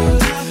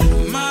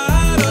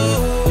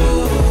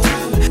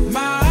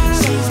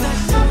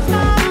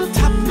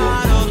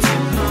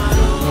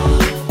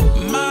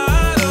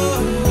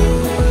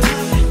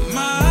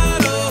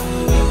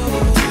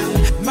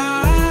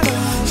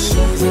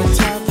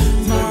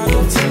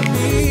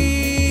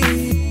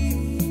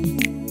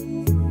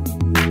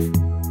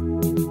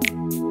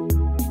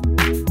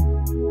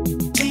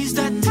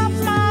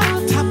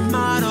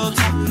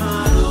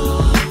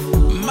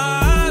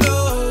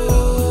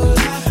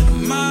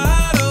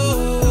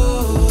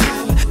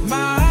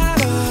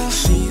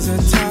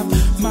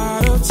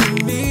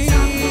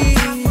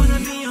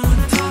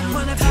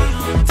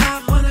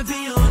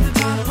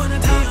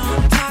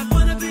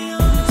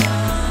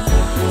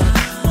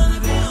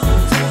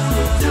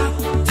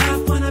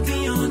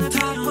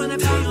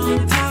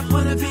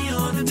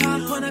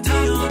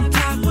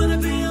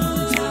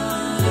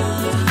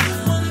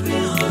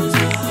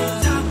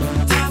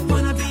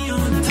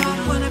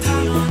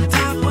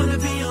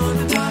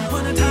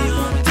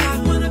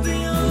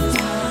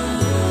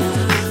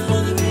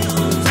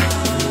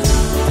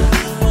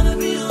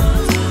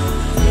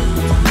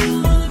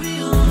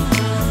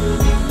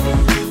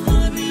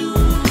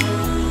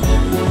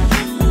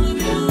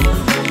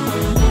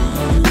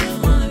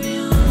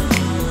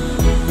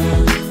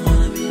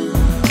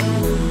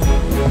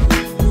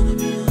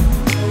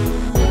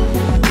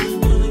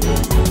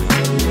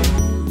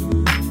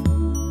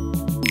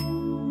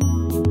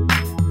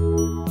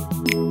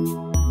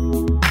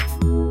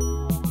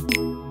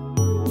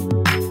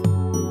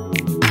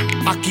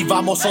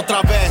 Vamos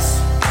otra vez,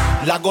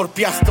 la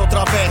golpeaste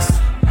otra vez.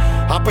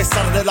 A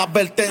pesar de la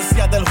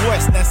advertencia del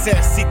juez,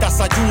 necesitas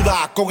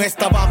ayuda con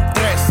esta van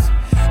 3.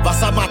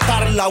 ¿Vas a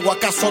matarla o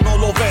acaso no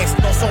lo ves?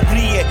 No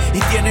sonríe y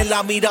tiene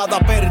la mirada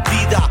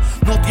perdida.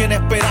 No tiene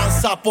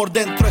esperanza, por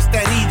dentro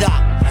está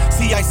herida.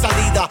 Si hay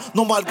salida,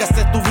 no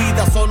malgastes tu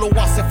vida. Solo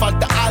hace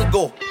falta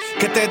algo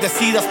que te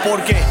decidas,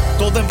 porque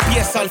todo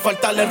empieza al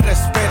faltarle el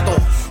respeto,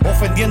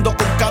 ofendiendo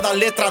con cada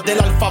letra del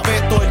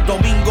alfabeto. El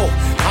domingo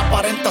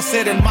aparenta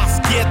ser el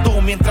más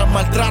quieto, mientras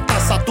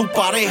maltratas a tu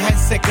pareja en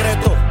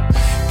secreto.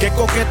 Qué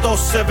coquetos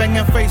se ven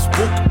en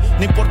Facebook.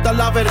 No importa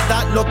la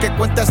verdad, lo que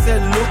cuenta es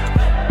el look.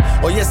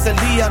 Hoy es el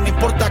día, no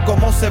importa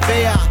cómo se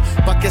vea,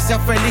 pa' que seas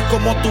feliz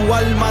como tu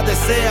alma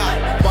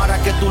desea, para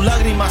que tus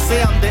lágrimas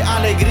sean de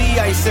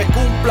alegría y se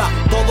cumpla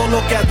todo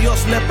lo que a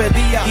Dios le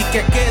pedía, y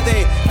que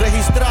quede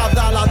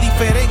registrada la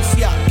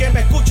diferencia. Que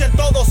me escuchen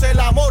todos, el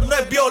amor no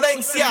es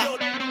violencia.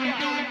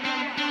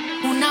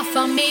 Una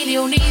familia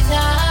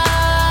unida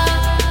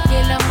y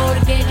el amor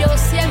que yo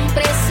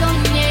siempre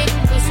soñé.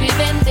 Hoy soy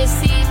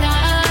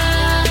bendecida,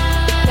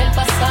 del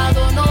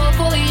pasado no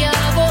voy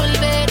a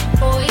volver.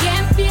 Hoy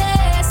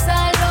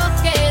empieza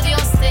lo que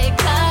Dios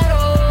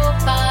declaró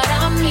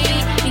para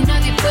mí y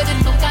nadie puede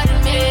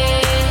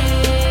tocarme.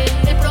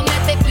 Él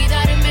promete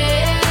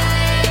cuidarme.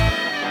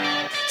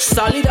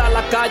 Salir a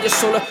la calle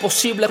solo es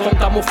posible con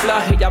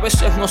camuflaje, y a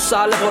veces no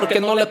sale porque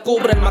no le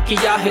cubre el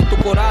maquillaje. Tu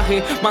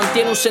coraje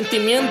mantiene un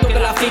sentimiento que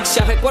la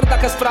asfixia. Recuerda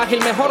que es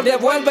frágil, mejor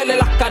devuélvele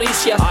las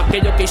caricias.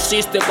 Aquello que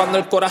hiciste cuando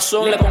el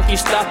corazón le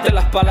conquistaste,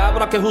 las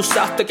palabras que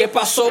usaste, ¿qué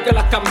pasó que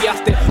las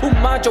cambiaste? Un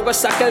macho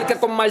es aquel que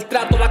con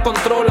maltrato la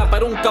controla,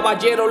 pero un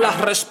caballero las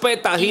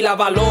respeta y la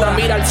valora.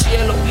 Mira al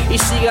cielo y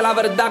sigue la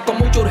verdad con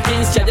mucha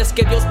urgencia, y es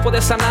que Dios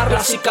puede sanar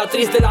la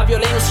cicatriz de la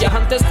violencia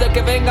antes de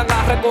que vengan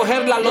a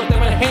recogerla los de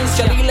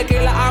emergencia. Dile que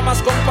la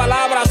amas con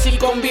palabras y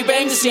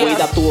convivencia.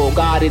 Cuida tu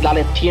hogar y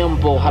dale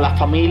tiempo a la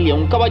familia.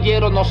 Un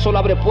caballero no solo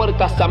abre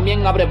puertas,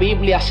 también abre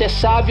Biblia. Sé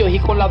sabio y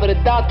con la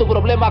verdad tu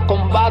problema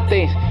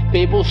combate. Ve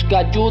y busca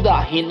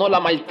ayuda y no la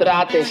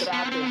maltrates.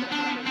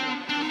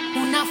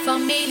 Una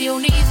familia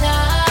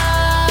unida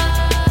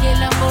y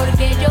el amor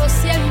que yo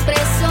siempre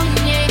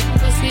soñé.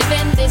 Hoy soy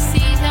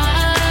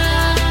bendecida,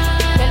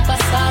 del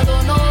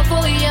pasado no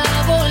voy a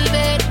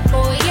volver.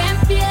 Hoy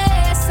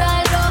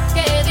empieza lo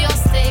que Dios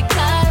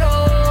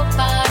declaró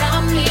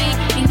para mí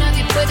y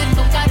nadie puede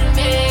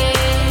tocarme.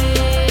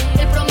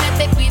 Él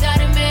promete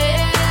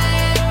cuidarme.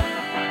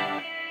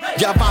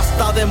 Ya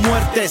basta de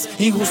muertes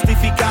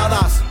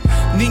injustificadas,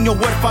 niños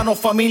huérfanos,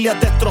 familias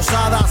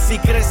destrozadas. Si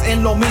crees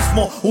en lo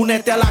mismo,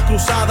 únete a la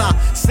cruzada.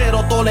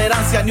 Cero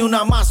tolerancia, ni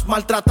una más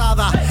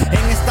maltratada.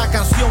 En esta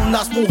canción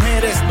las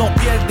mujeres no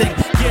pierden,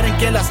 quieren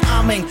que las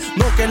amen,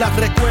 no que las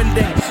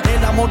recuerden.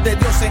 El amor de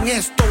Dios en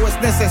esto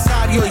es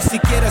necesario, y si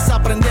quieres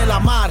aprender a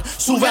amar,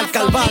 sube al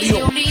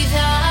Calvario.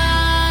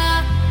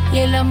 Unida, y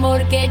el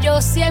amor que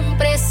yo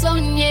siempre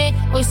soñé.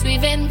 Hoy soy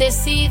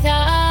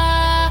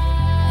bendecida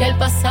y al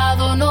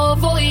pasado no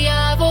voy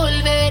a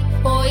volver.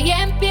 Hoy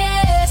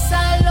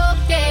empieza lo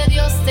que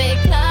Dios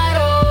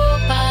declaró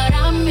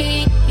para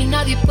mí y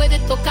nadie puede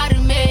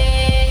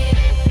tocarme.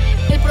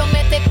 Él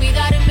promete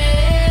cuidarme.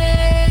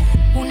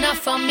 Una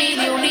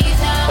familia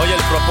unida. Oye,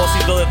 el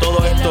propósito de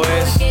todo esto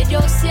es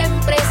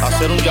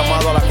hacer un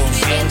llamado a la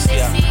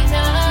conciencia,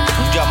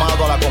 un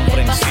llamado a la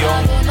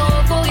comprensión,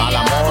 al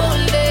amor,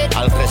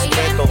 al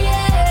respeto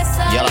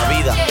y a la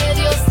vida.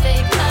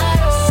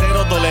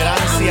 Cero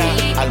tolerancia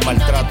al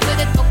maltrato.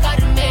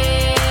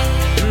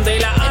 De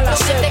la A a la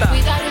Z,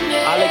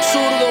 Alex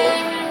Zurdo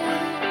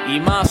y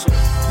Mazo.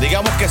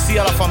 Digamos que sí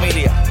a la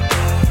familia.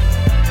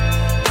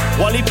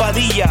 Wally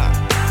Padilla,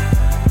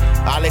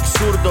 Alex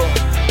Zurdo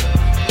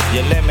y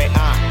el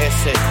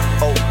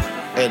M-A-S-O,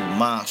 el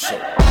Mazo.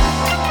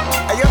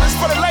 Hey yo, this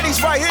for the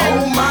ladies right here.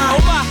 Oh my,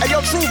 oh my. Hey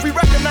yo, truth, we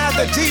recognize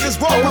that Jesus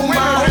walked with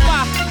women,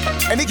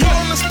 and he called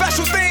them the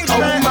special things,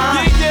 man.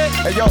 Yeah,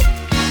 yeah. Hey yo,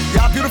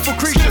 y'all beautiful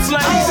creatures.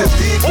 Jesus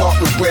did walk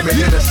with women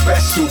in a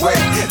special way.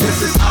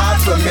 This is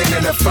odd for men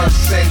in the first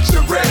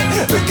century.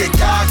 Look at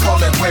God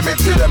calling women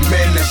to the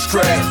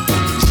ministry.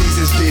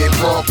 Jesus did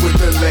walk with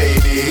the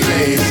ladies.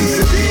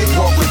 Jesus did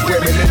walk with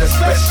women in a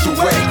special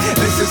way.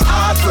 This is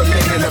odd for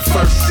men in the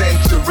first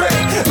century.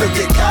 Look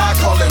at God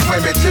calling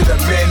women to the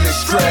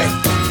ministry.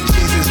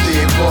 Jesus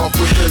did walk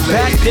with the ladies.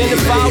 Back then,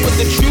 if I was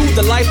the Jew,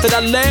 the life that I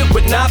led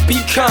would not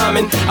be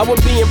common. I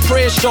would be in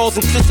prayer shawls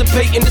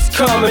anticipating this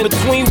coming.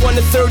 Between 1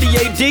 and 30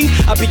 AD,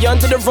 I'd be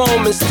under the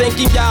Romans,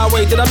 thanking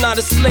Yahweh that I'm not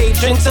a slave,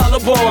 Gentile, a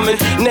woman.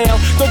 Now,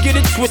 don't get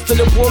it twisted,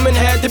 a woman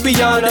had to be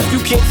honest.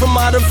 You came from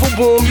out of a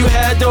womb, you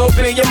had to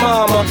obey your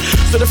mama.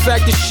 So the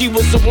fact that she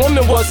was a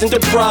woman wasn't the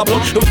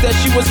problem. It was that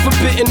she was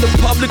forbidden to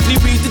publicly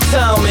read the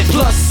Talmud.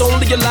 Plus,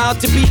 only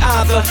allowed to be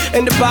either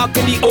in the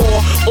balcony or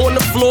on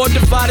the floor,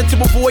 divided to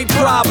avoid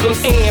problems,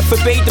 and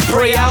forbade to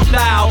pray out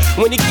loud.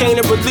 When it came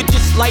to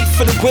religious life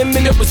for the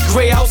women, it was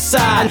gray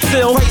outside.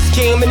 Until Christ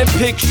came in the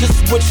picture,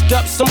 switched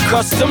up some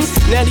customs.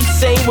 Now these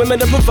same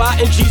women are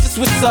providing Jesus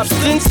with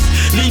substance.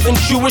 Leaving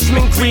Jewish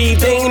men grieve,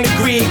 they ain't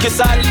agree. Cause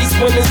out of these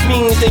women's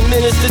means, they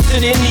minister to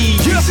their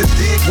needs. Jesus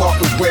did walk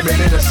with women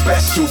in a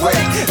special way.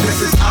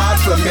 This is odd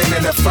for men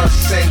in the first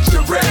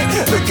century.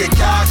 Look at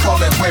God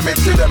calling women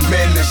to the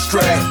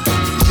ministry.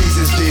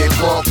 Jesus did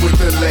walk with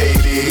the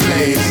ladies.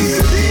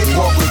 Jesus did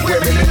walk with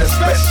women in a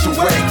special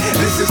way.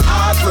 This is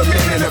odd for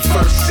men in the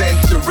first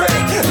century.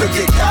 Look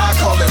at God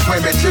calling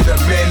women to the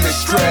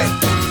ministry.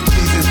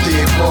 Jesus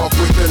did walk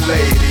with the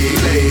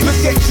ladies.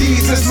 Look at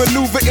Jesus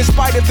maneuver in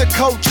spite of the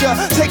culture,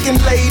 taking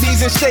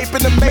ladies and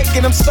shaping them,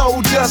 making them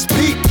soldiers.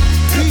 Peep.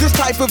 This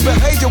type of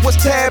behavior was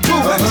taboo.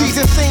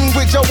 Jesus sing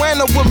with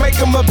Joanna would make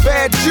him a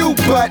bad Jew.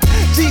 But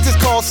Jesus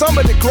called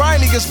some of the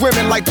grimiest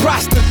women like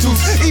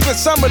prostitutes. Even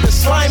some of the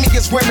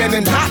slimiest women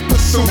in hot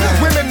pursuit.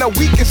 Women are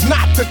weak is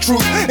not the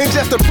truth. And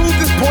just to prove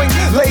this point,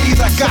 ladies,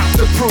 I got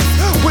the proof.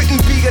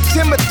 Wouldn't be a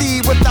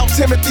Timothy without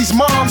Timothy's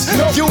moms.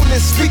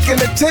 Eunice speaking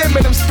to Tim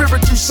in them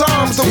spiritual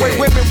psalms. The way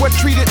women were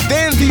treated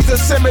then, these are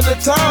similar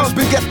times.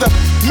 But yet the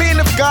men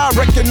of God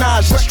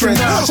recognize your strength.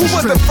 Who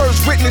was the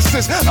first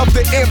witnesses of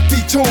the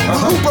empty tomb?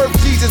 Who birthed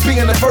Jesus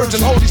being a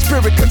virgin, Holy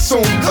Spirit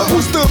consumed?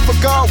 Who stood for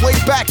God way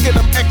back in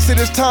them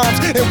Exodus times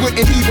and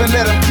wouldn't even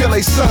let him kill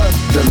a son?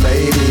 The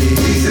ladies.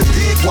 Jesus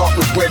did walk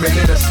with women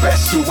in a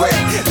special way.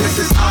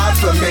 This is odd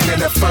for men in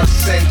the first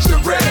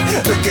century.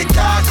 Look at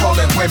God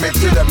calling women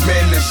to the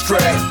ministry.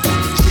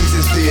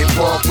 Jesus did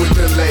walk with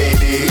the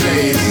ladies.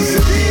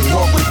 Jesus did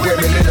walk with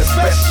women in a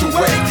special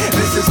way.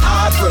 This is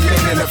odd for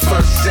men in the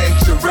first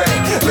century.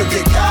 Look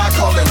at God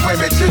calling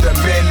women to the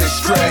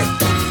ministry.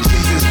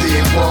 Jesus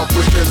did walk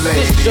with the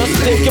ladies. Just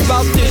think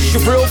about this,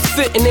 you're real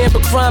fit in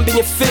Abercrombie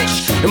being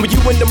fish. And when you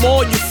in the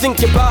mall, you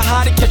think about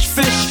how to catch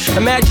fish.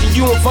 Imagine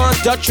you and Von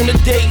Dutch on a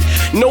date.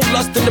 No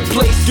lust in the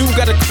place, you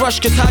got a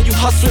crush cause how you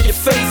hustle your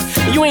face.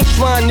 And you ain't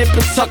trying nip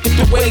and tuck at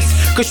the waist,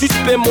 cause you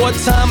spend more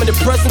time in the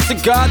presence of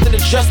God than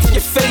adjusting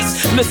your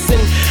face. Listen,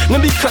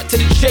 let me cut to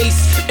the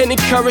chase and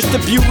encourage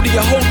the beauty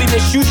of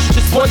holiness. You should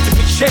just want to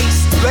be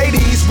chased.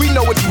 Ladies, we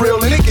know it's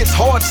real and it gets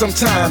hard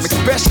sometimes,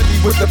 especially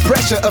with the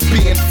pressure of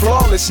being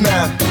flawless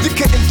now. You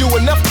couldn't do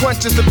enough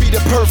crunches to be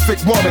the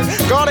perfect woman.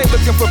 God ain't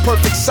looking for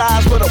perfect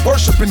size, but a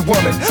worshiping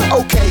woman.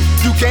 Okay,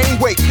 you gained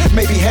weight,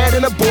 maybe had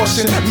an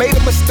abortion, made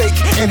a mistake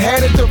and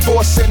had a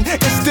divorce, and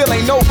it still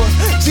ain't over.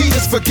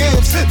 Jesus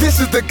forgives,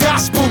 this is the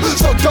gospel,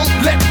 so don't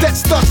let that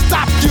stuff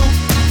stop you.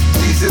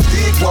 Jesus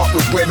did walk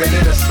with women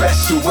in a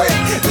special way.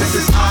 This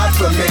is odd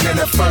for men in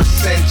the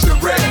first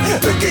century.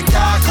 Look at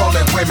God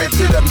calling women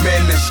to the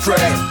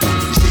ministry.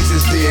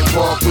 Jesus did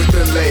walk with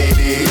the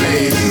ladies.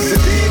 Jesus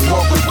did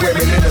walk with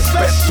women in a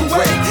special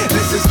way.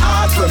 This is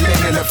odd for men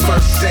in the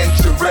first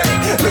century.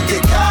 Look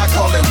at God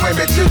calling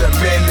women to the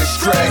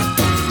ministry.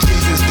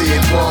 Jesus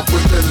did walk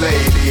with the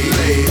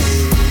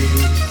ladies.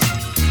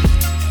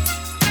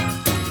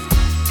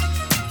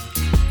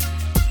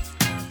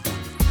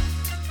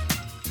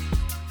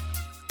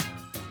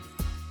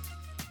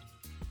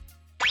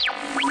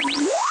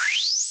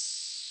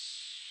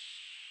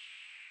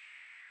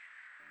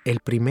 El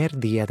primer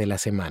día de la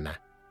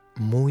semana,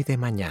 muy de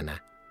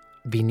mañana,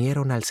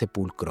 vinieron al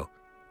sepulcro,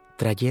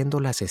 trayendo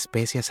las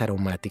especias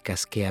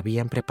aromáticas que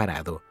habían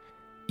preparado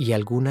y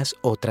algunas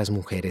otras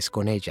mujeres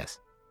con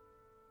ellas,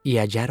 y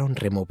hallaron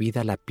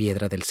removida la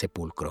piedra del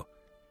sepulcro,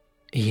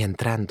 y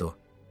entrando,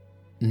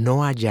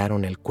 no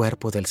hallaron el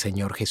cuerpo del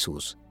Señor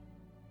Jesús.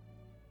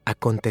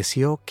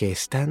 Aconteció que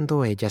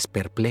estando ellas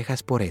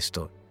perplejas por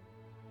esto,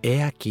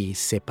 he aquí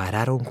se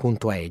pararon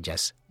junto a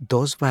ellas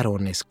 2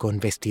 varones con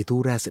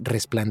vestiduras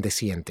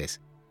resplandecientes,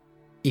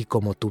 y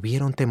como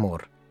tuvieron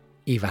temor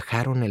y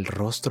bajaron el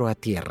rostro a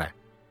tierra,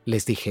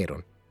 les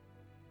dijeron: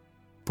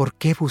 ¿Por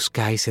qué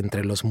buscáis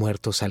entre los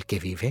muertos al que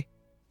vive?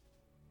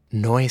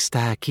 No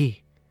está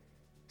aquí,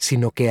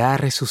 sino que ha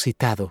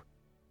resucitado.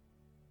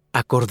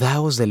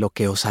 Acordaos de lo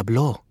que os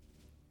habló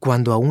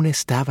cuando aún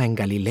estaba en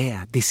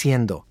Galilea,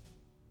 diciendo: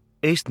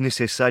 Es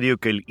necesario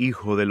que el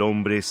Hijo del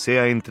Hombre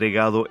sea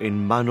entregado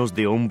en manos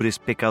de hombres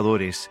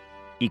pecadores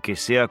y que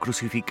sea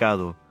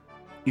crucificado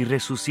y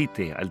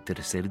resucite al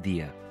tercer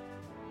día.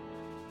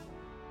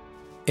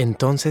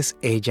 Entonces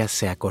ellas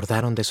se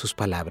acordaron de sus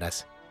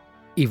palabras,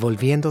 y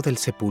volviendo del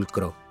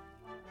sepulcro,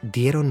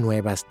 dieron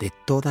nuevas de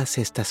todas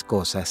estas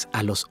cosas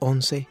a los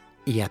 11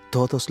 y a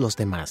todos los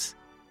demás.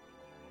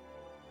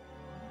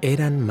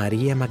 Eran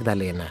María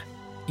Magdalena,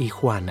 y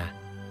Juana,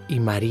 y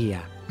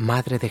María,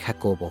 madre de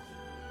Jacobo,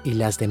 y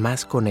las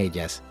demás con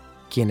ellas,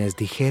 quienes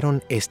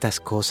dijeron estas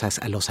cosas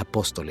a los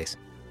apóstoles.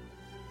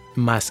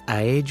 Mas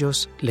a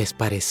ellos les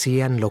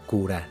parecían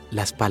locura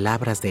las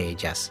palabras de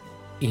ellas,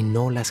 y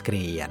no las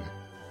creían.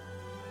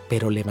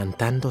 Pero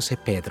levantándose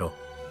Pedro,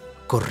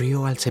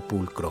 corrió al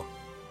sepulcro,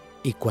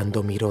 y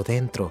cuando miró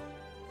dentro,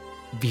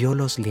 vio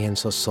los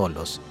lienzos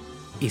solos,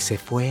 y se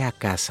fue a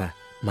casa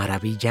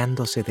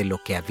maravillándose de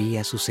lo que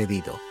había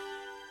sucedido.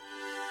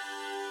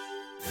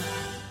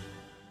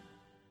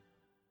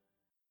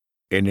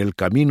 En el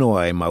camino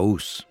a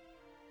Emaús.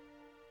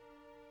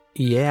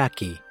 Y he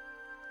aquí,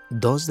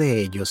 2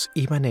 de ellos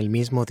iban el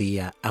mismo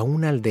día a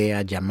una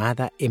aldea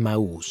llamada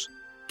Emaús,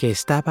 que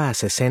estaba a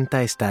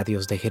 60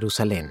 estadios de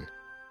Jerusalén,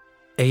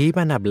 e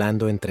iban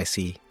hablando entre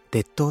sí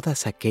de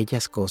todas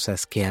aquellas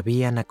cosas que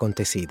habían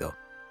acontecido.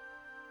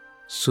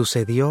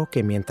 Sucedió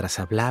que mientras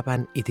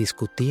hablaban y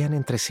discutían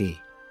entre sí,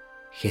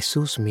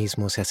 Jesús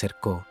mismo se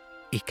acercó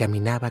y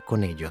caminaba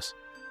con ellos.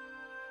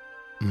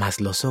 Mas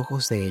los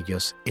ojos de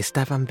ellos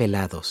estaban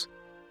velados,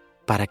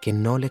 para que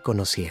no le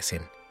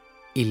conociesen,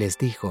 y les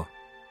dijo: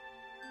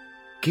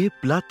 ¿Qué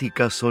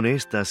pláticas son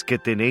estas que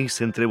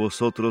tenéis entre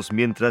vosotros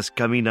mientras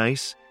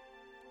camináis?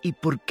 ¿Y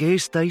por qué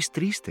estáis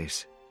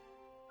tristes?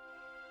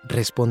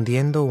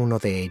 Respondiendo uno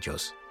de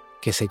ellos,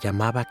 que se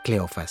llamaba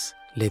Cleofas,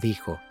 le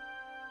dijo: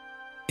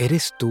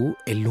 ¿Eres tú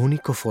el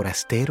único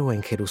forastero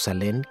en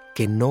Jerusalén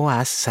que no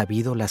has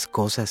sabido las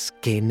cosas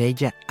que en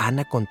ella han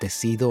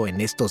acontecido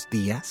en estos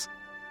días?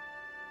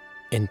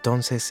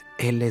 Entonces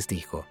él les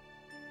dijo: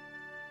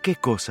 ¿Qué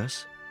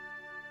cosas?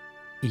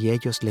 Y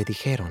ellos le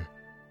dijeron: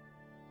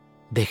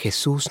 de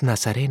Jesús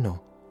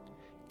Nazareno,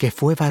 que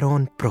fue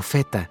varón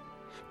profeta,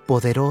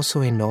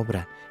 poderoso en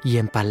obra y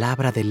en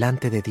palabra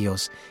delante de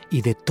Dios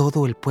y de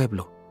todo el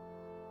pueblo,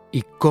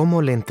 y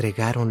cómo le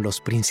entregaron los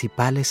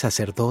principales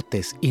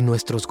sacerdotes y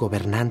nuestros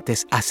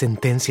gobernantes a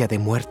sentencia de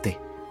muerte,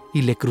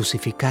 y le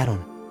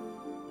crucificaron.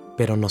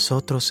 Pero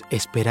nosotros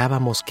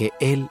esperábamos que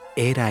Él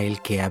era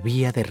el que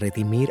había de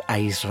redimir a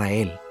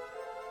Israel.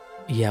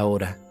 Y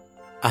ahora,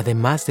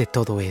 además de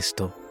todo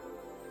esto,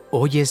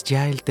 hoy es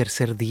ya el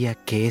 3er día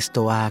que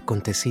esto ha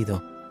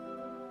acontecido,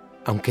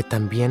 aunque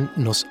también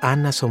nos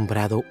han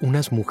asombrado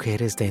unas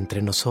mujeres de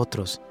entre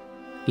nosotros,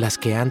 las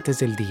que antes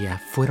del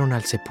día fueron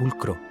al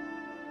sepulcro,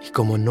 y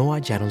como no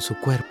hallaron su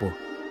cuerpo,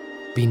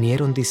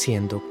 vinieron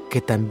diciendo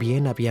que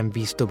también habían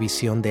visto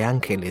visión de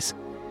ángeles,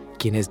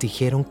 quienes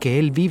dijeron que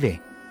Él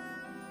vive.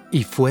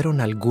 Y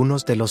fueron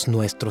algunos de los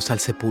nuestros al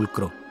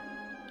sepulcro,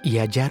 y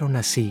hallaron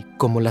así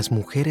como las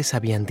mujeres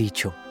habían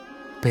dicho,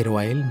 pero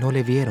a Él no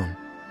le vieron.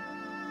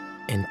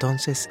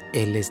 Entonces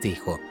Él les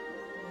dijo: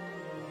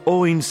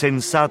 Oh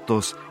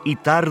insensatos y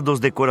tardos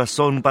de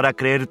corazón para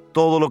creer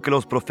todo lo que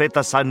los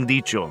profetas han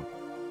dicho.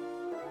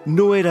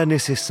 ¿No era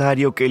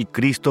necesario que el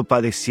Cristo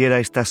padeciera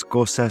estas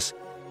cosas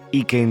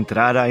y que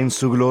entrara en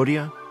su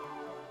gloria?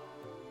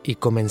 Y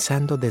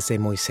comenzando desde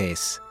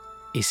Moisés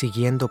y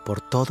siguiendo por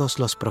todos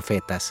los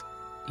profetas,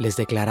 les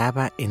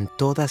declaraba en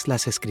todas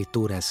las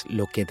Escrituras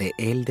lo que de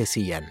Él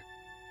decían.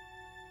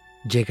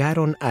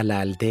 Llegaron a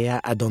la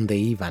aldea a donde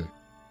iban,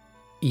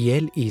 y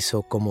Él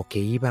hizo como que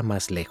iba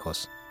más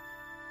lejos.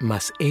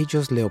 Mas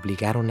ellos le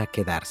obligaron a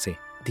quedarse,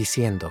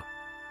 diciendo: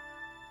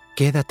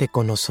 Quédate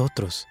con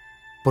nosotros,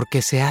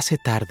 porque se hace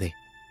tarde,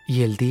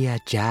 y el día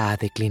ya ha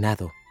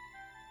declinado.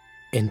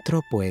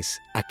 Entró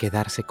pues a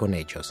quedarse con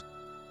ellos.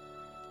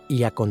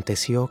 Y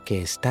aconteció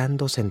que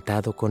estando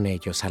sentado con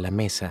ellos a la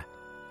mesa,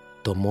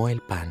 tomó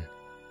el pan,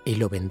 y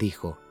lo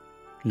bendijo,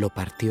 lo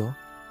partió,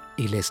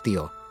 y les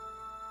dio.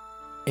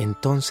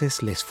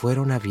 Entonces les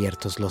fueron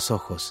abiertos los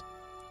ojos,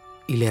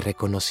 y le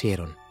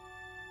reconocieron,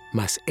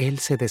 mas él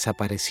se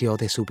desapareció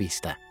de su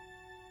vista.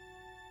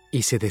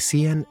 Y se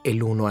decían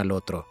el uno al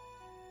otro: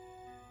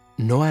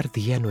 ¿no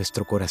ardía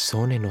nuestro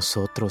corazón en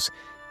nosotros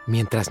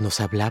mientras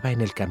nos hablaba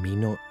en el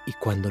camino y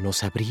cuando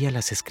nos abría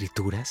las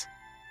Escrituras?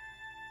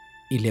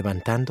 Y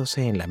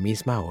levantándose en la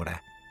misma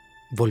hora,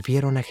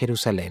 volvieron a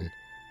Jerusalén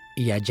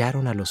y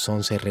hallaron a los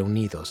 11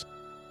 reunidos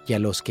y a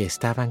los que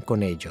estaban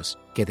con ellos,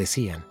 que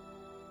decían: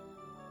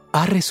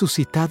 «Ha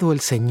resucitado el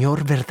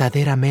Señor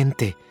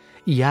verdaderamente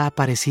y ha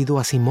aparecido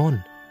a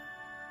Simón».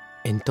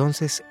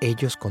 Entonces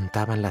ellos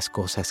contaban las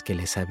cosas que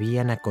les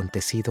habían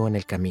acontecido en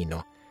el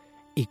camino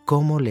y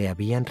cómo le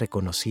habían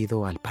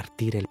reconocido al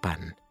partir el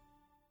pan.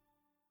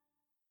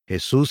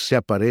 Jesús se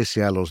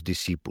aparece a los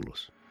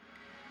discípulos.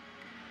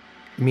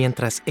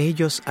 Mientras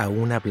ellos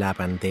aún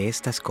hablaban de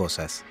estas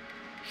cosas,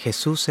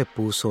 Jesús se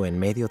puso en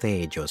medio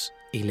de ellos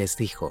y les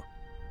dijo: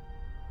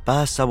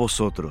 «Paz a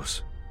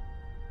vosotros».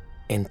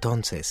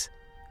 Entonces,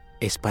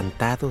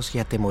 espantados y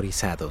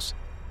atemorizados,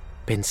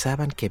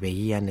 pensaban que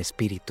veían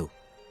espíritu,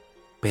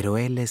 pero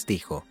Él les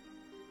dijo: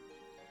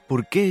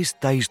 ¿Por qué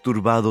estáis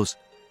turbados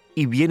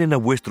y vienen a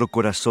vuestro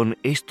corazón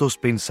estos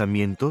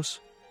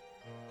pensamientos?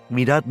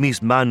 Mirad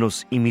mis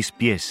manos y mis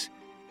pies,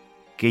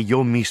 que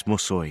yo mismo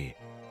soy.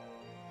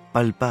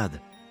 Palpad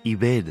y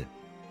ved,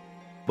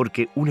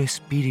 porque un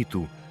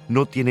espíritu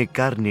no tiene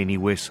carne ni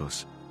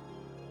huesos,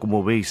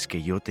 como veis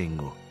que yo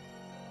tengo.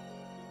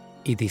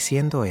 Y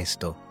diciendo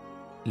esto,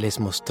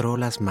 les mostró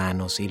las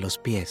manos y los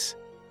pies,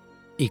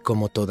 y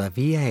como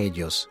todavía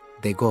ellos,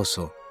 de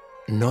gozo,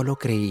 no lo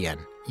creían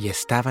y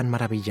estaban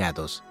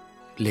maravillados,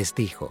 les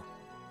dijo: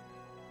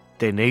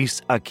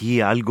 ¿Tenéis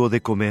aquí algo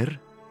de comer?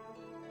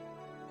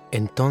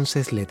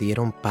 Entonces le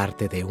dieron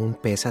parte de un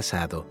pez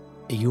asado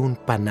y un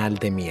panal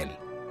de miel,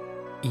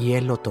 y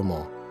él lo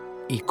tomó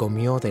y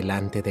comió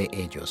delante de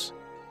ellos,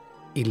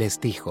 y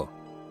les dijo: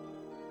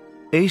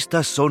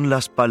 Estas son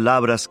las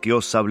palabras que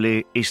os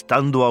hablé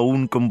estando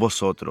aún con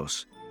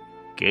vosotros,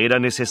 que era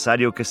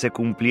necesario que se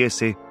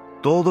cumpliese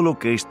todo lo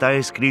que está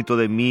escrito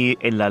de mí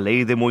en la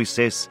ley de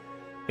Moisés,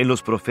 en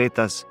los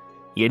profetas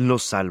y en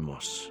los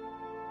salmos.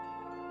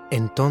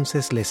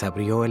 Entonces les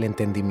abrió el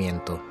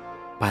entendimiento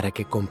para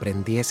que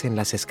comprendiesen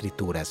las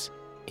Escrituras,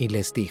 y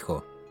les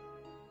dijo: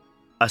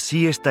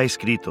 Así está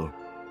escrito,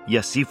 y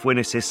así fue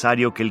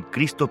necesario que el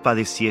Cristo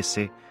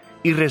padeciese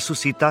y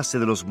resucitase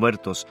de los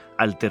muertos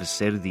al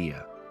tercer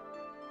día,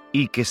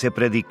 y que se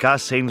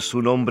predicase en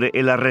su nombre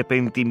el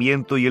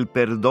arrepentimiento y el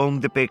perdón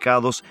de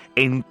pecados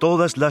en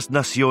todas las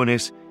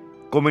naciones,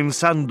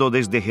 comenzando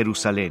desde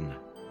Jerusalén.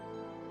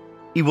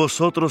 Y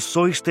vosotros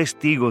sois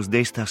testigos de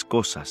estas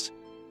cosas.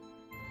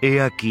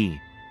 He aquí,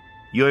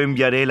 yo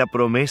enviaré la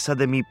promesa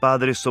de mi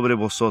Padre sobre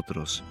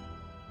vosotros,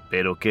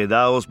 pero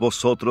quedaos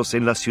vosotros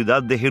en la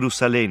ciudad de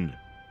Jerusalén,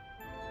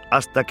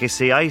 hasta que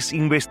seáis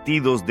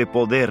investidos de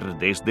poder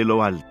desde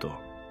lo alto.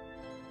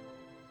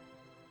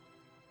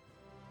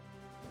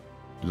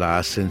 La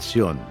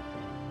ascensión.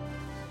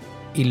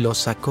 Y los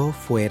sacó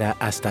fuera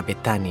hasta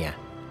Betania,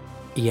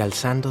 y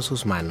alzando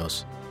sus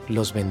manos,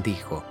 los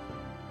bendijo.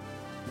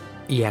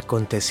 Y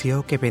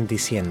aconteció que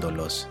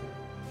bendiciéndolos,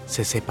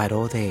 se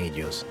separó de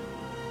ellos,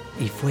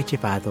 y fue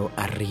llevado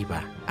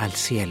arriba al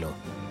cielo.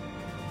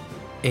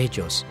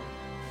 Ellos,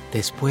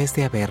 después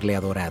de haberle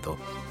adorado,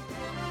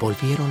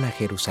 volvieron a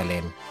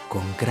Jerusalén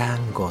con gran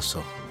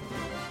gozo,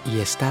 y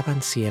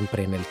estaban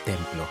siempre en el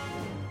templo,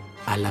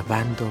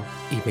 alabando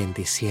y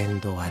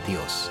bendiciendo a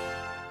Dios.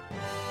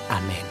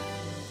 Amén.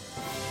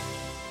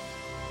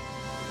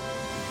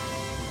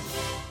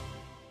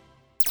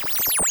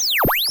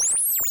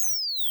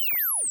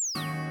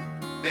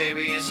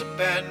 Baby, it's a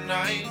bad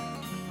night,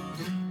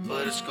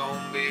 but it's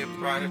gonna be a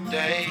brighter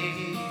day.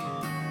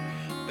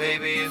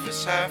 Baby, if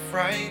it's half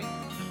right,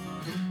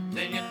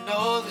 then you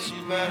know there's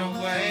a better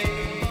way.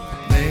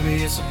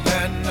 Baby, it's a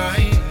bad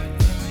night,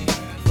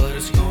 but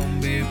it's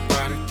gonna be a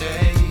brighter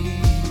day.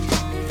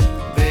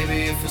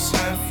 Baby, if it's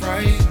half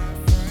right,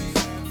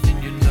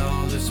 then you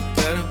know there's a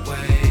better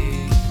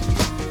way.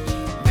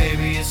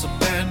 Baby, it's a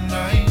bad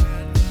night,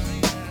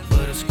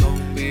 but it's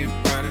gonna be a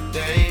brighter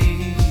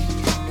day.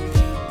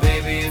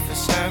 Baby, if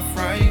it's half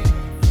right,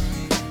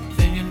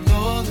 then you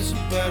know there's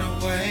a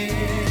better way.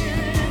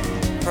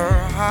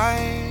 Her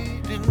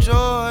hide and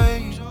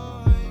joy,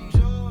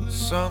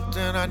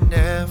 something I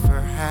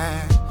never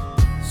had.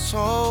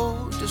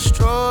 So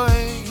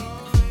destroyed,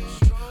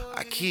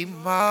 I keep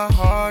my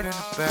heart in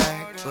the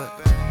bag, but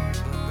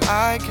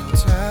I can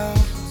tell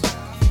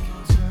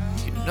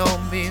you know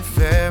me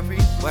very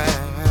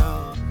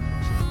well.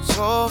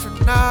 So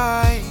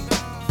overnight,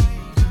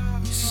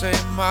 you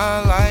saved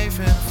my life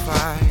in a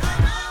fight.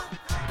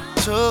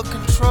 Took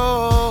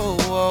control,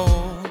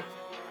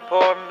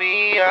 poured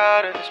me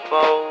out of this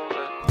bowl.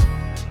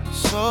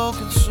 So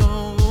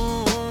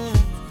consumed,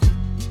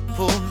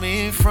 pulled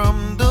me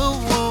from the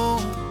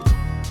womb.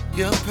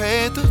 You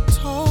paid the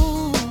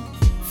toll,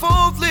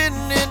 falling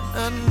in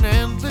an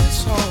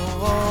endless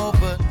hole.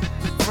 But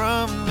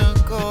from the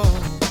go,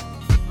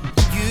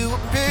 you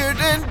appeared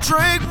and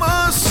drank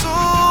my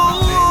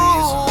soul. Baby,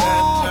 it's a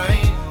bad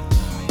night,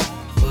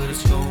 but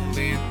it's gonna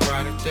be a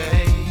brighter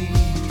day.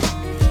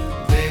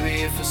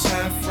 Baby, if it's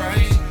half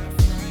right,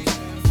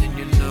 then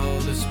you know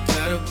there's a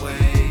better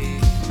way.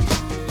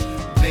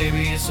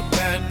 Baby, it's a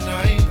bad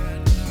night,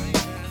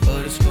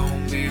 but it's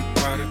gonna be a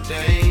brighter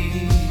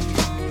day.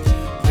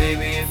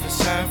 Baby, if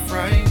it's half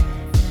right,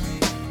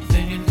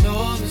 then you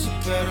know there's a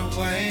better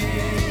way.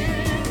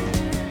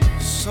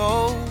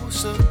 So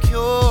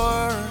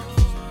secure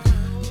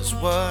is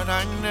what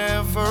I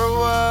never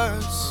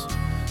was.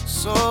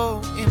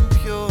 So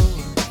impure,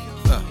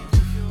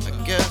 I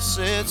guess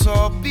it's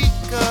all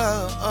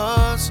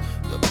because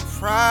the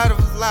pride of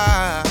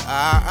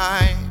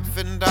life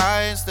and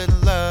eyes that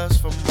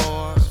lust for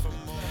more.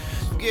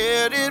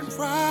 Get it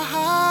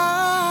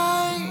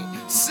right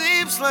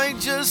seems like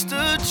just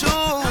a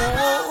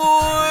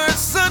chore.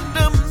 Son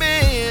of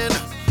man,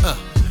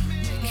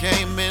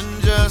 came in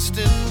just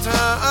in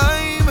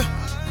time,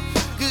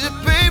 'cause you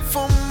paid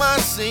for my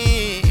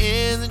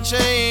sins and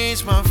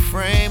changed my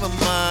frame of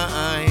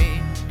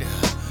mind.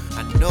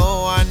 I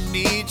know I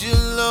need you,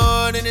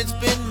 Lord, and it's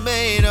been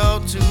made all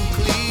too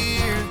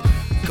clear.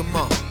 Come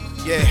on,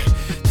 yeah,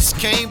 this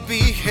can't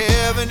be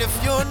heaven if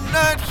you're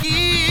not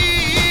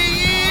here.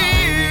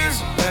 Baby,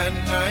 it's a bad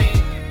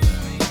night,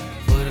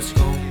 but it's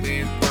gonna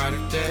be a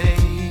brighter day.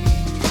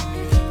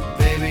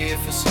 Baby,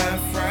 if it's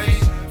half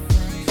right,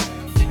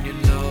 then you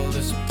know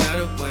there's a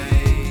better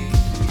way.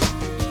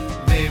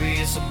 Baby,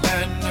 it's a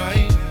bad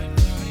night,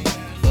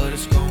 but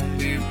it's gonna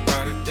be a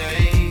brighter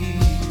day.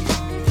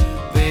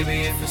 Baby,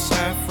 if it's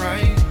half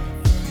right,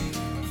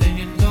 then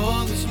you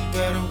know there's a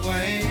better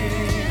way.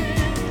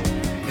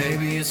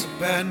 Maybe it's a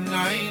bad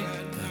night,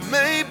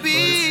 maybe,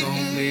 but it's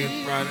gonna be a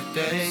brighter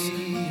day.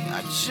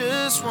 I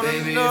just wanna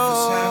baby, know, if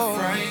it's half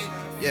right,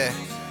 yeah,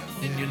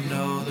 then you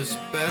know there's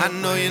a better I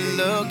know way. You're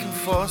looking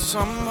for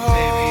some hope.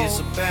 Maybe it's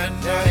a bad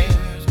night,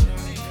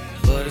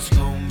 but it's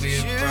gonna be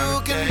a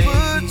brighter day. You can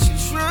put your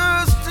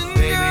trust in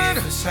baby, God.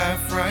 If it's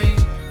half right,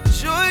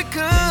 joy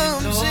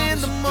comes in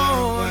the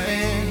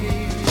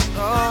morning.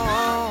 Oh.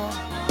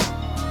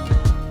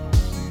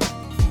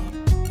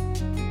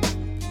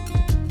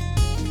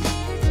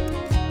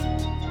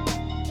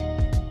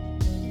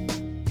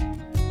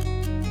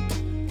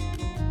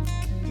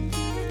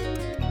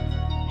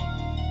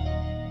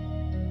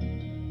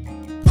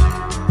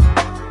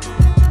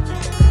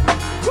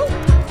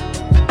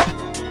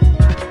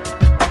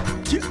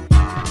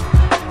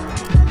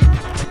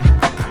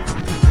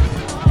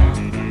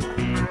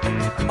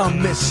 I'm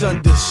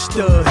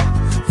misunderstood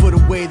for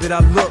the way that I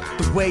look,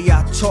 the way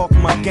I talk,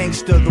 my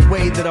gangster, the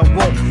way that I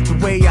walk, the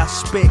way I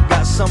spit.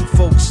 Got some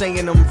folks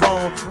saying I'm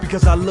wrong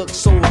because I look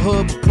so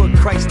hood, but put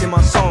Christ in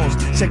my songs.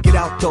 Check it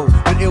out though,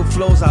 with ill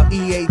flows I'll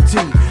EAT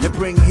and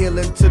bring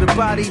healing to the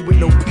body with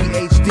no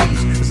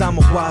PhDs. Cause I'm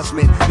a wise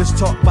man, let's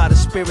talk by the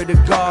spirit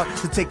of God.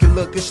 To take a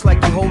look, it's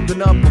like you're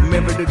holding up a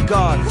mirror to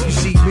God. You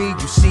see me,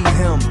 you see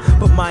him,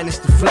 but minus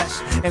the flesh.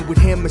 And with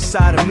him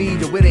inside of me,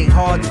 though it ain't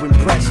hard to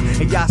impress.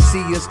 And y'all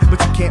see us, but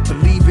you can't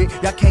believe it.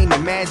 Y'all can't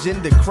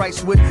imagine that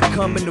Christ would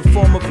come in the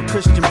form of a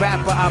Christian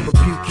rapper. I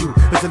rebuke you,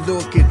 as a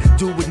little kid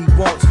do what he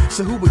wants.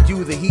 So who are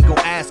you that he gon'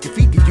 ask if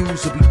he could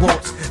use what he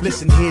wants?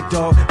 Listen here,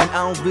 dog, and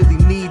I don't really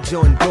need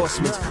your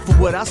endorsements. For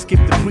what I skip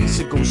the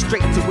priest and go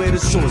straight to where the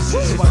source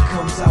is. So I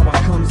comes how I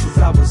comes as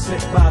I was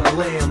sent by the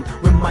Lamb.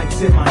 With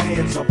mics in my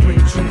hands, I'll bring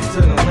truth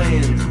to the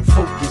land.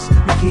 Focus,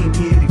 we came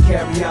here to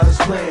carry out his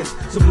plans.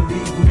 So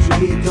believe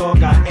what you hear,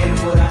 dog, I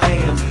am what I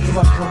am. So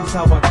I comes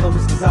how I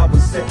comes cause I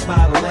was sent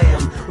by the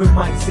Lamb. With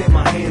mics in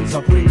my hands,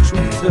 I'll bring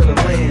truth to the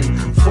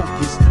land.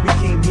 Focus, we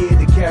came here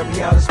to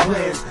carry out his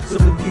plans. So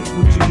believe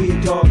what you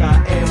hear, dog,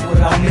 I am what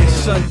I am.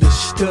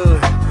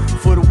 Misunderstood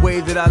for the way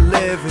that I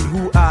live and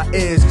who I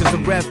is. Cause the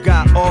ref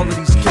got all of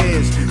these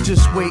kids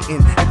just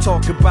waiting and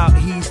talk about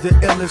he's the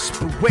illest.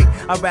 But wait,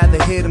 I'd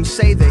rather hear them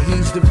say that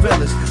he's the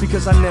realest.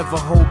 Because I never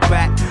hold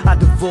back, I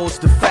divulge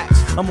the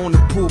facts. I'm on the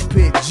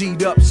pulpit,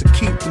 G'd up, so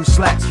keep them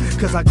slacks.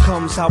 Cause I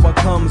comes how I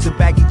comes in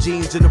baggy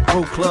jeans in a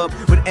bro club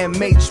with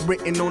MH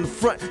written on the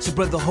front. So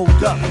brother, hold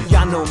up,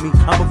 y'all know me,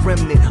 I'm a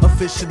remnant,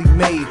 officially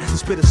made. To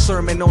spit a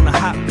sermon on a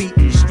hot beat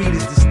and the street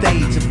is the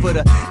stage. And for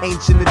the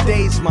ancient of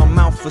days, my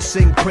mouth will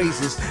sing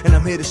praises. And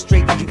I'm here to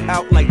straighten you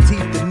out like teeth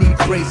that need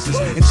braces.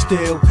 And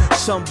still,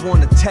 some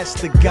wanna test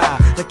the guy.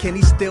 Like can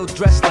he still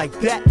dress like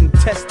that and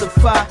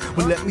testify?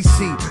 Well let me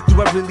see,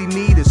 do I really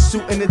need a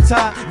suit and a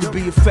tie to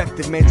be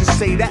effective, man? Just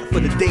say that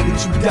for the day that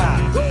you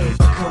die.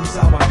 I comes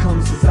how I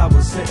comes as I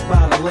was sent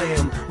by the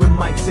Lamb. With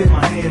mics in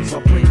my hands,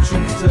 I'll bring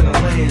truth to the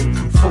land.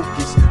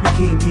 Focus, we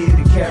came here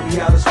to carry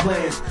out his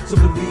plans. So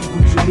believe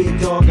what you hear,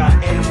 dog, I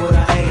am what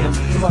I am.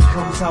 So I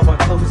comes how I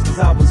comes cause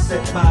I was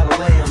sent by the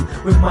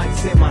Lamb. With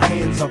mics in my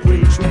hands, I'll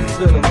bring truth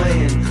to the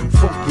land.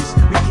 Focus,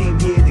 we came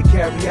here to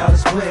carry out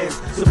his plans.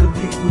 So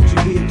believe what you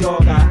hear,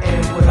 dog, I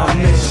am what I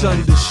am.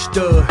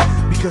 Misunderstood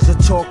because I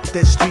talk with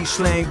that street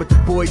slang, but the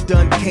boy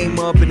done came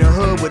up in the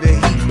hood with the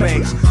heat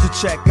bangs.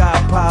 To check, I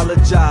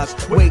apologize.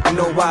 Wait,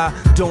 no, I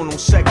don't. On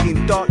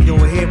second thought, you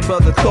don't hear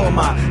brother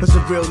Thorma. Cause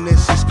the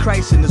realness is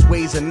Christ and his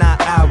ways are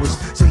not ours.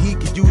 So he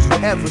can use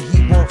whatever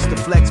he wants to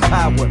flex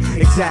power.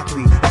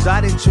 Exactly, cause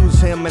I didn't choose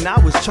him and I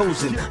was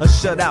chosen. A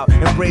shutout,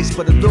 embraced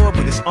by the Lord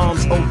with his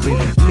arms open.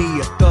 Me,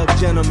 a thug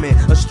gentleman,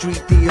 a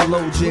street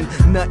theologian.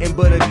 Nothing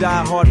but a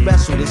die-hard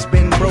vessel that's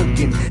been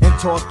broken and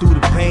taught through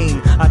the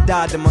pain. I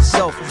died to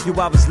myself, yo,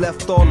 I was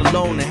left all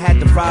alone and had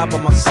to ride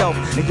by myself.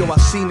 And yo, I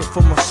seen it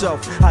for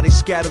myself, how they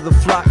scatter the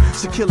flock.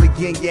 So kill it,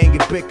 yin yang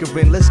and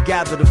bickering, let's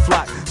gather the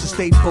flock. So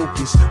stay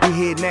focused, we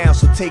here now,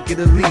 so take it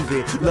or leave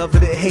it. Love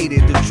it or hate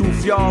it, the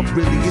truth, y'all,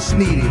 really it's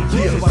needed.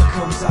 Yeah, so I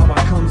comes how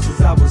I comes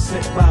as I was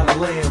sent by the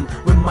Lamb.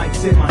 With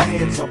mics in my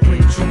hands, I'll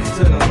bring truth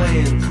to the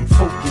land.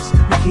 Focus,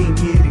 we came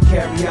here to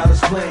carry out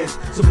his plans.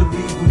 So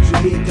believe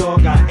what you hear,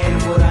 dog, I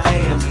am what I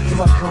am.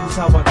 So I comes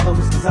how I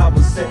comes cause I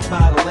was sent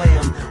by the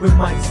Lamb. With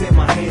mics in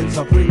my hands,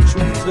 I'll bring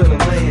truth to the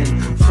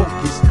land.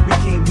 Focus, we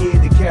came here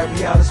to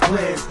carry out his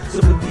plans.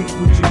 So believe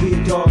what you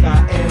hear, dog,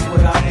 I am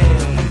what I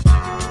am.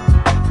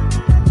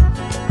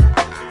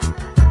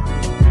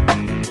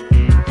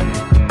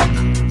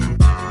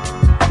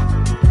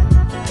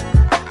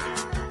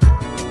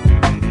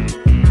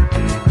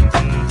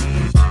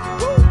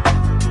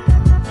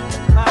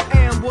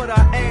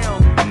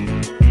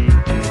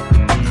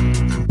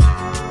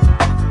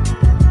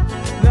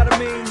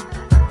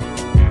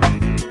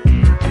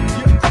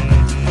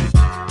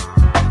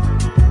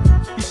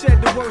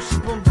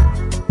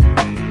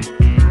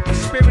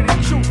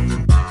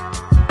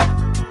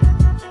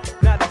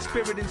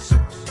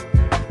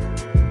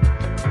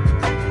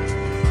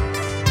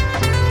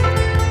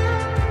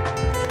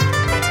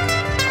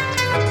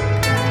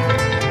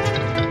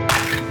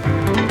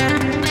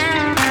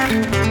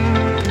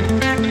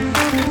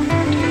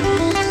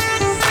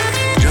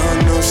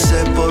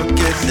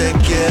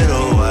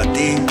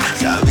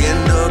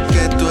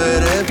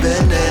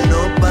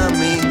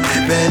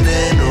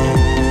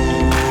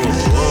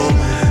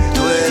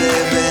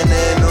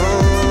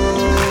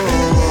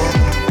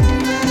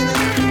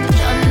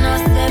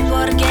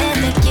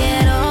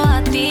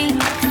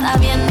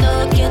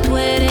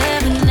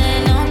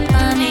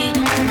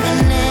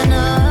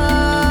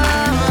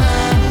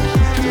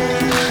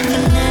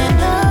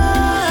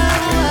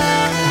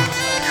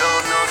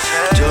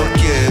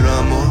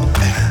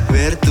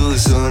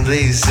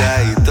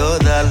 Y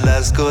todas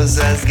las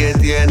cosas que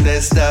tiene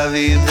esta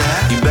vida.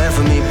 You bad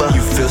for me, but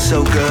you feel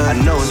so good. I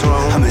know it's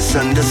wrong, I'm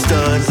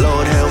misunderstood.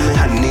 Lord help me,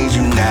 I need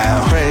you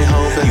now. Pray,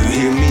 hoping you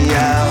hear me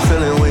out.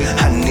 Feeling weak,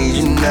 I need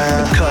you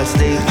now. Cuts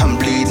deep, I'm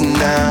bleeding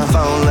now. If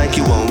I don't like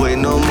you, won't wait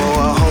no more.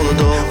 I'll hold the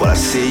door while I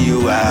see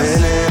you out.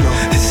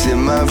 Veneno,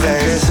 my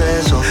veins.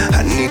 Eso,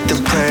 I need to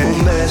pray.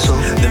 Un beso,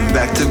 then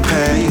back to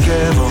pain. Be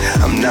careful,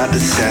 I'm not the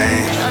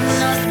same. Yo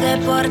no sé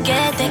por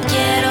qué te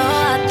quiero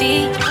a ti,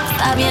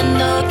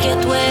 sabiendo que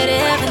tú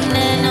eres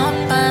veneno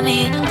pa'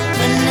 mí.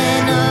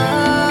 Veneno,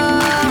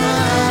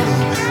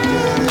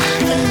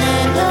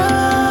 veneno.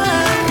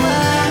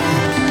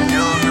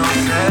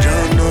 Yo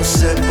no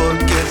sé por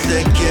qué te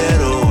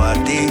quiero a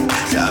ti,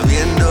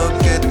 sabiendo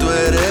que tú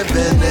eres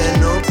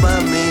veneno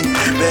pa' mí.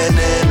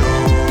 Veneno,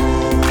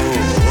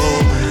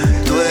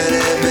 tú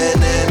eres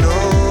veneno.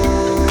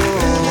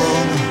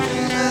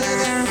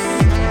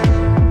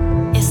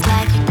 It's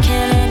like you're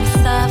killing me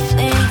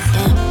softly,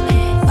 yeah.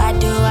 Why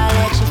do I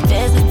let you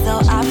visit so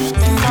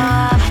often?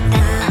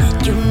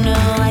 You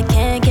know I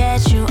can't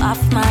get you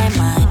off my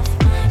mind.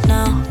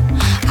 No,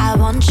 I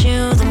want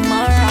you the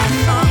more I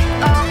fall.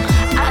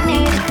 I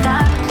need a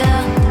doctor,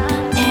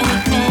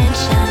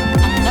 intervention.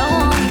 I know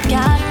only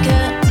God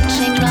could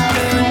change my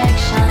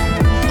direction.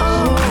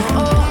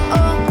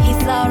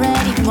 He's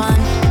already won.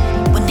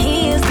 When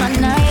he is my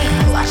night,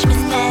 watch me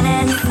stand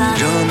in the sun.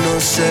 Yo no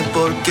sé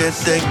por qué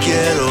te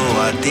quiero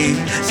a ti,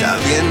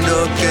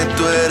 sabiendo que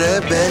tú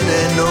eres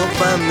veneno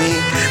pa' mí.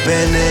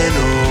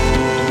 Veneno,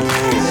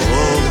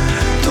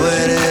 tú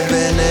eres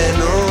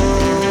veneno.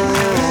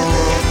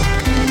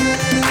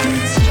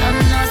 Yo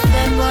no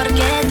sé por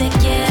qué te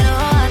quiero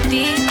a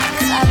ti,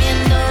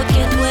 sabiendo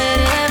que tú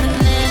eres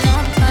veneno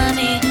pa'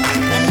 mí.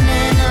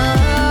 Veneno,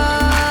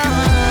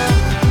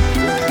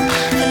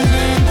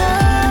 veneno.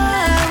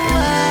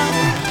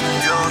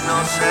 Yo no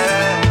sé.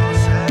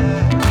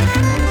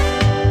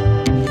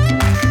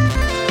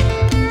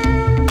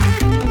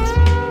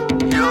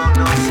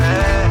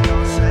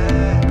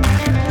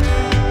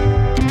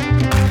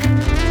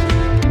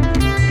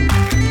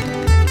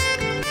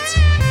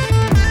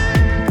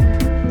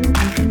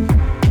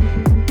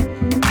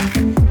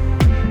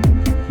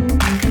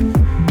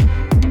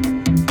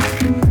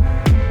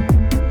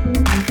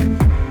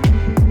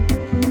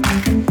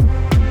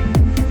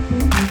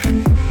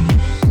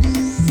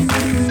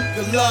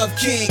 Love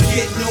can't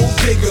get no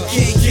bigger,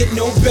 can't get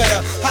no better.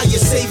 How you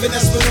saving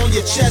us when on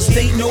your chest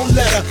ain't no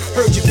letter?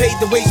 Heard you paid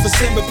the wage for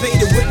sin, but paid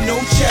it with no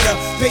cheddar.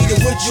 Paid it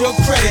with your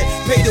credit,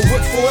 paid it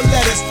with 4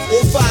 letters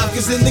or 5,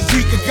 cause in the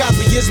Greek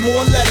agape is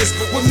more letters.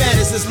 What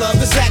matters is love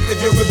is active,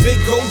 you're a big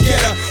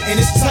go-getter. And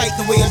it's tight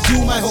the way I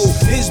do my hoe,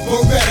 is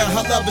Beretta.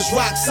 Her love is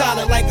rock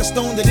solid like a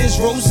stone that is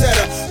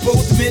Rosetta.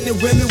 Both men and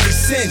women we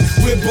sin,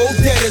 we're both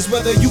debtors.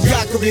 Whether you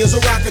got careers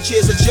or rocket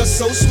chairs or just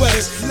so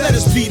sweaters, let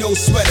us be those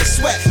sweaters,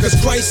 sweat, cause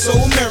Christ so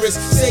merits.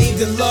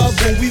 Saved in love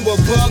when we were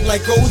bugged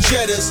like old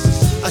Jettas.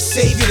 A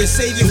savior, the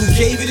savior who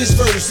gave it his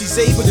verse. He's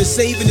able to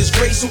save in his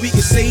grace so we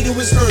can say to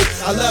his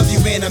earth, I love you,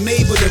 man, I'm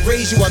able to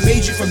raise you, I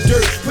made you from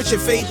dirt. Put your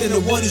faith in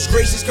the one who's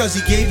gracious cause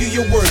he gave you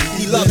your word.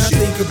 He loves you.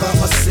 When I think about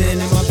my sin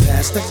and my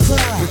past, I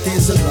cry. But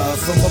there's a love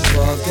from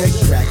above that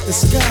cracked the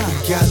sky.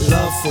 He got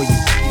love for you,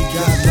 he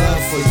got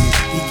love for you,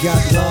 he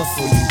got love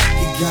for you,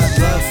 he got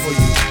love for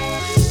you.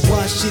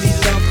 Why should he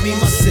love me?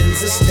 My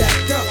sins are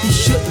stacked up. He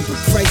shouldn't, but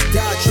Christ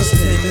died, trust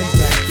him and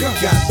back up.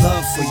 He got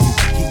love for you,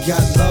 he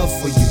got love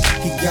for you,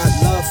 he got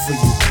love for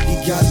you, he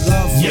got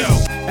love for you. Yo,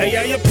 hey,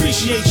 I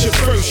appreciate your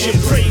first, your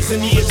praise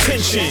and the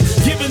attention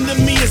given to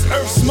me as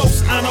Earth's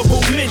most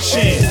honorable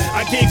mention.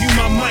 I gave you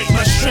my might,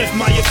 my strength,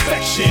 my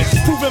affection,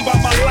 proven by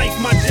my life,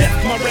 my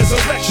death, my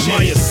resurrection,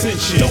 my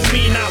ascension. Don't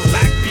mean I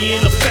lack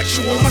being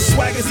effectual. My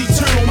swag is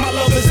eternal, my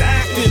love is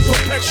active,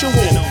 perpetual.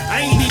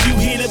 I ain't need you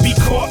here to be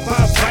caught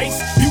by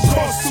vice. You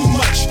cost too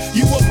much,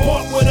 you were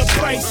bought with a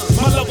price.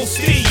 My love will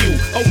steer you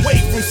away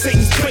from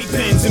Satan's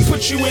playpens and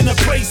put you in a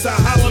place of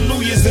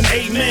hallelujahs and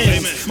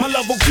amens. My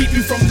love will keep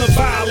you from the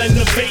vile and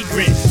the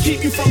vagrant,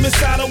 keep you from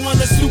inside of one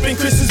of Snoop and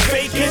Chris's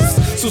vacants.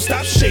 So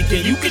stop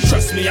shaking, you can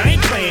trust me, I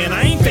ain't playing,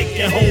 I ain't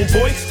faking,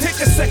 homeboy. Take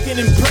a second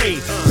and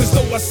pray, cause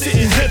though I sit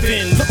in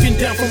heaven looking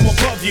down from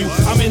above you,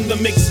 I'm in the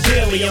mix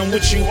daily, I'm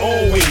with you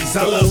always.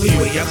 I love you.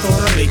 I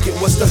thought I'd make it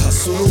was the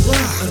hustle to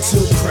ride,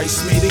 until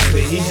Christ made it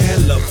clear he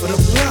had love for the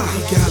bride.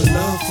 He got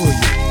love for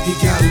you, he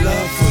got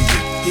love for you,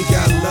 he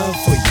got love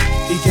for you,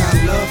 he got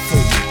love for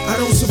you. I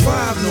don't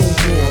survive no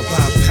more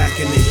by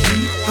packing the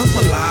heat. I'm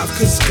alive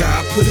cause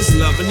God put his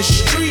love in the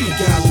street. He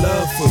got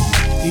love for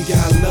you, he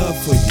got love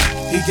for you,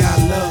 he got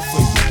love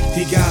for you,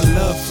 he got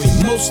love for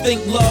you. Most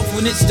think love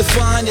when it's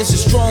defined as a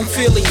strong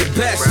feeling your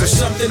best, or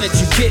something that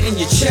you get in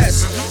your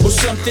chest, or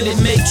something that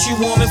makes you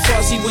warm and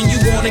fuzzy when you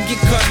wanna get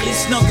cuddly,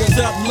 snuggled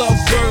up, love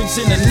birds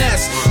in a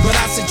nest. But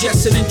I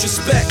suggest an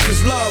introspect,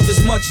 cause love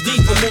is much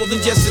deeper, more than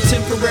just a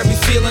temporary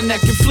feeling that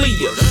can flee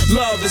you.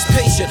 Love is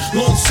patient,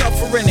 long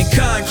suffering and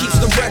kind, keeps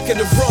the record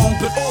of wrong,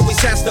 but always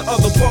has the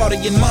other part of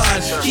your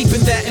mind.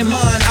 Keeping that in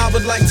mind, I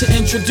would like to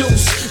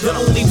introduce the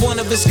only one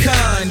of his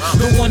kind,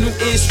 the one who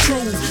is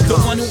true, the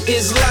one who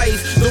is life,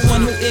 the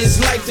one who is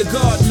life to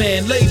God,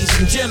 man. Ladies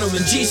and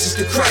gentlemen, Jesus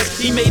the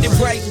Christ. He made it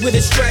right with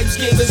his stripes,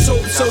 gave us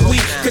hope so we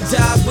could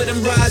die with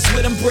him, rise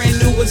with him, brand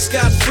new and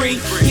scot-free.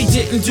 He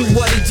didn't do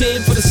what he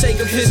did for the sake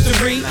of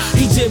history.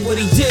 He did what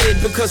he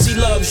did because he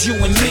loves you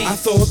and me. I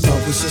thought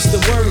love was just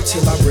a word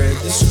till I read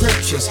the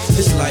scriptures.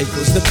 His life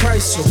was the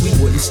price so we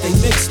wouldn't stay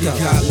mixed up.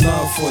 He got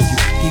love for you,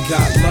 he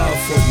got love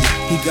for you,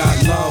 he got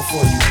love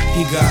for you,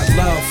 he got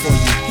love for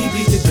you. He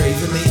beat the grave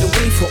and made a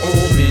way for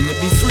all men to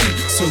be free.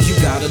 So you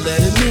gotta let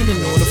him in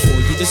order for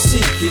you to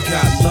see. He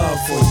got love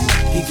for you,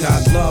 he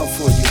got love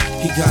for you,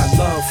 he got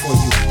love for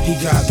you, he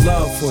got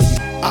love for you.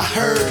 I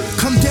heard,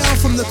 come down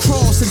from the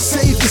cross and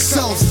save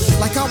yourself.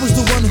 Like I was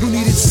the one who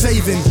needed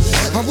saving.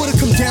 I would've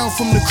come down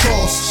from the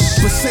cross,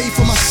 but saved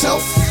for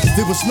myself.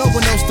 There was no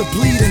one else to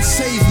bleed and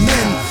save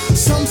men.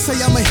 Some say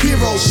I'm a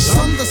hero,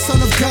 some the son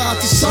of God.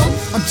 To some,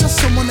 I'm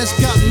just someone that's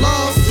got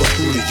love. But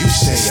who did you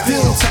say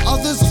Still I am? to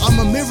others, I'm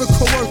a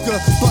miracle worker.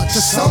 But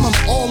to some, I'm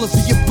all of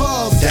the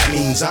above. That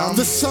means I'm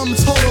the sum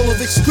total of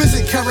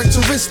exquisite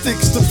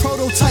characteristics. The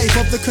prototype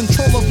of the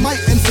control of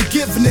might and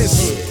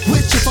forgiveness.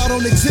 Which if I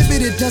don't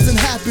exhibit, it doesn't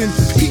happen.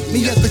 Meet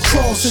me at the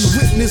cross and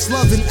witness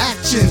love in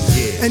action.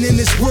 And in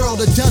this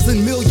world, 12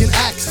 million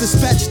acts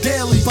dispatched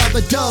daily by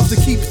the dove to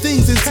keep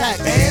things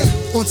intact. And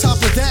on top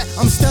of that,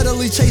 I'm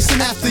steadily chasing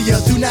after ya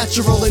through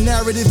natural and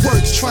narrative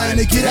works, trying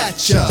to get at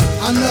ya.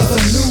 I never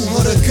knew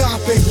what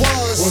agape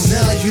was. Well,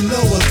 now you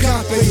know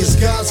agape is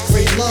God's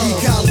great love. He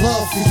got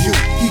love for you.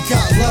 He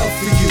got love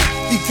for you.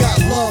 He got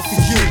love for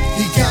you.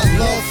 He got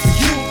love for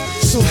you.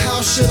 So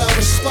how should I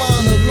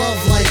respond to love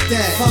like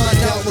that? Find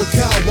out what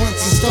God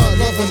wants and start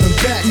loving him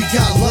back. He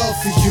got love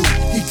for you.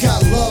 He got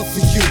love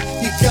for you.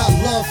 He got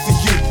love for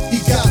you. He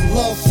got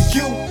love for you.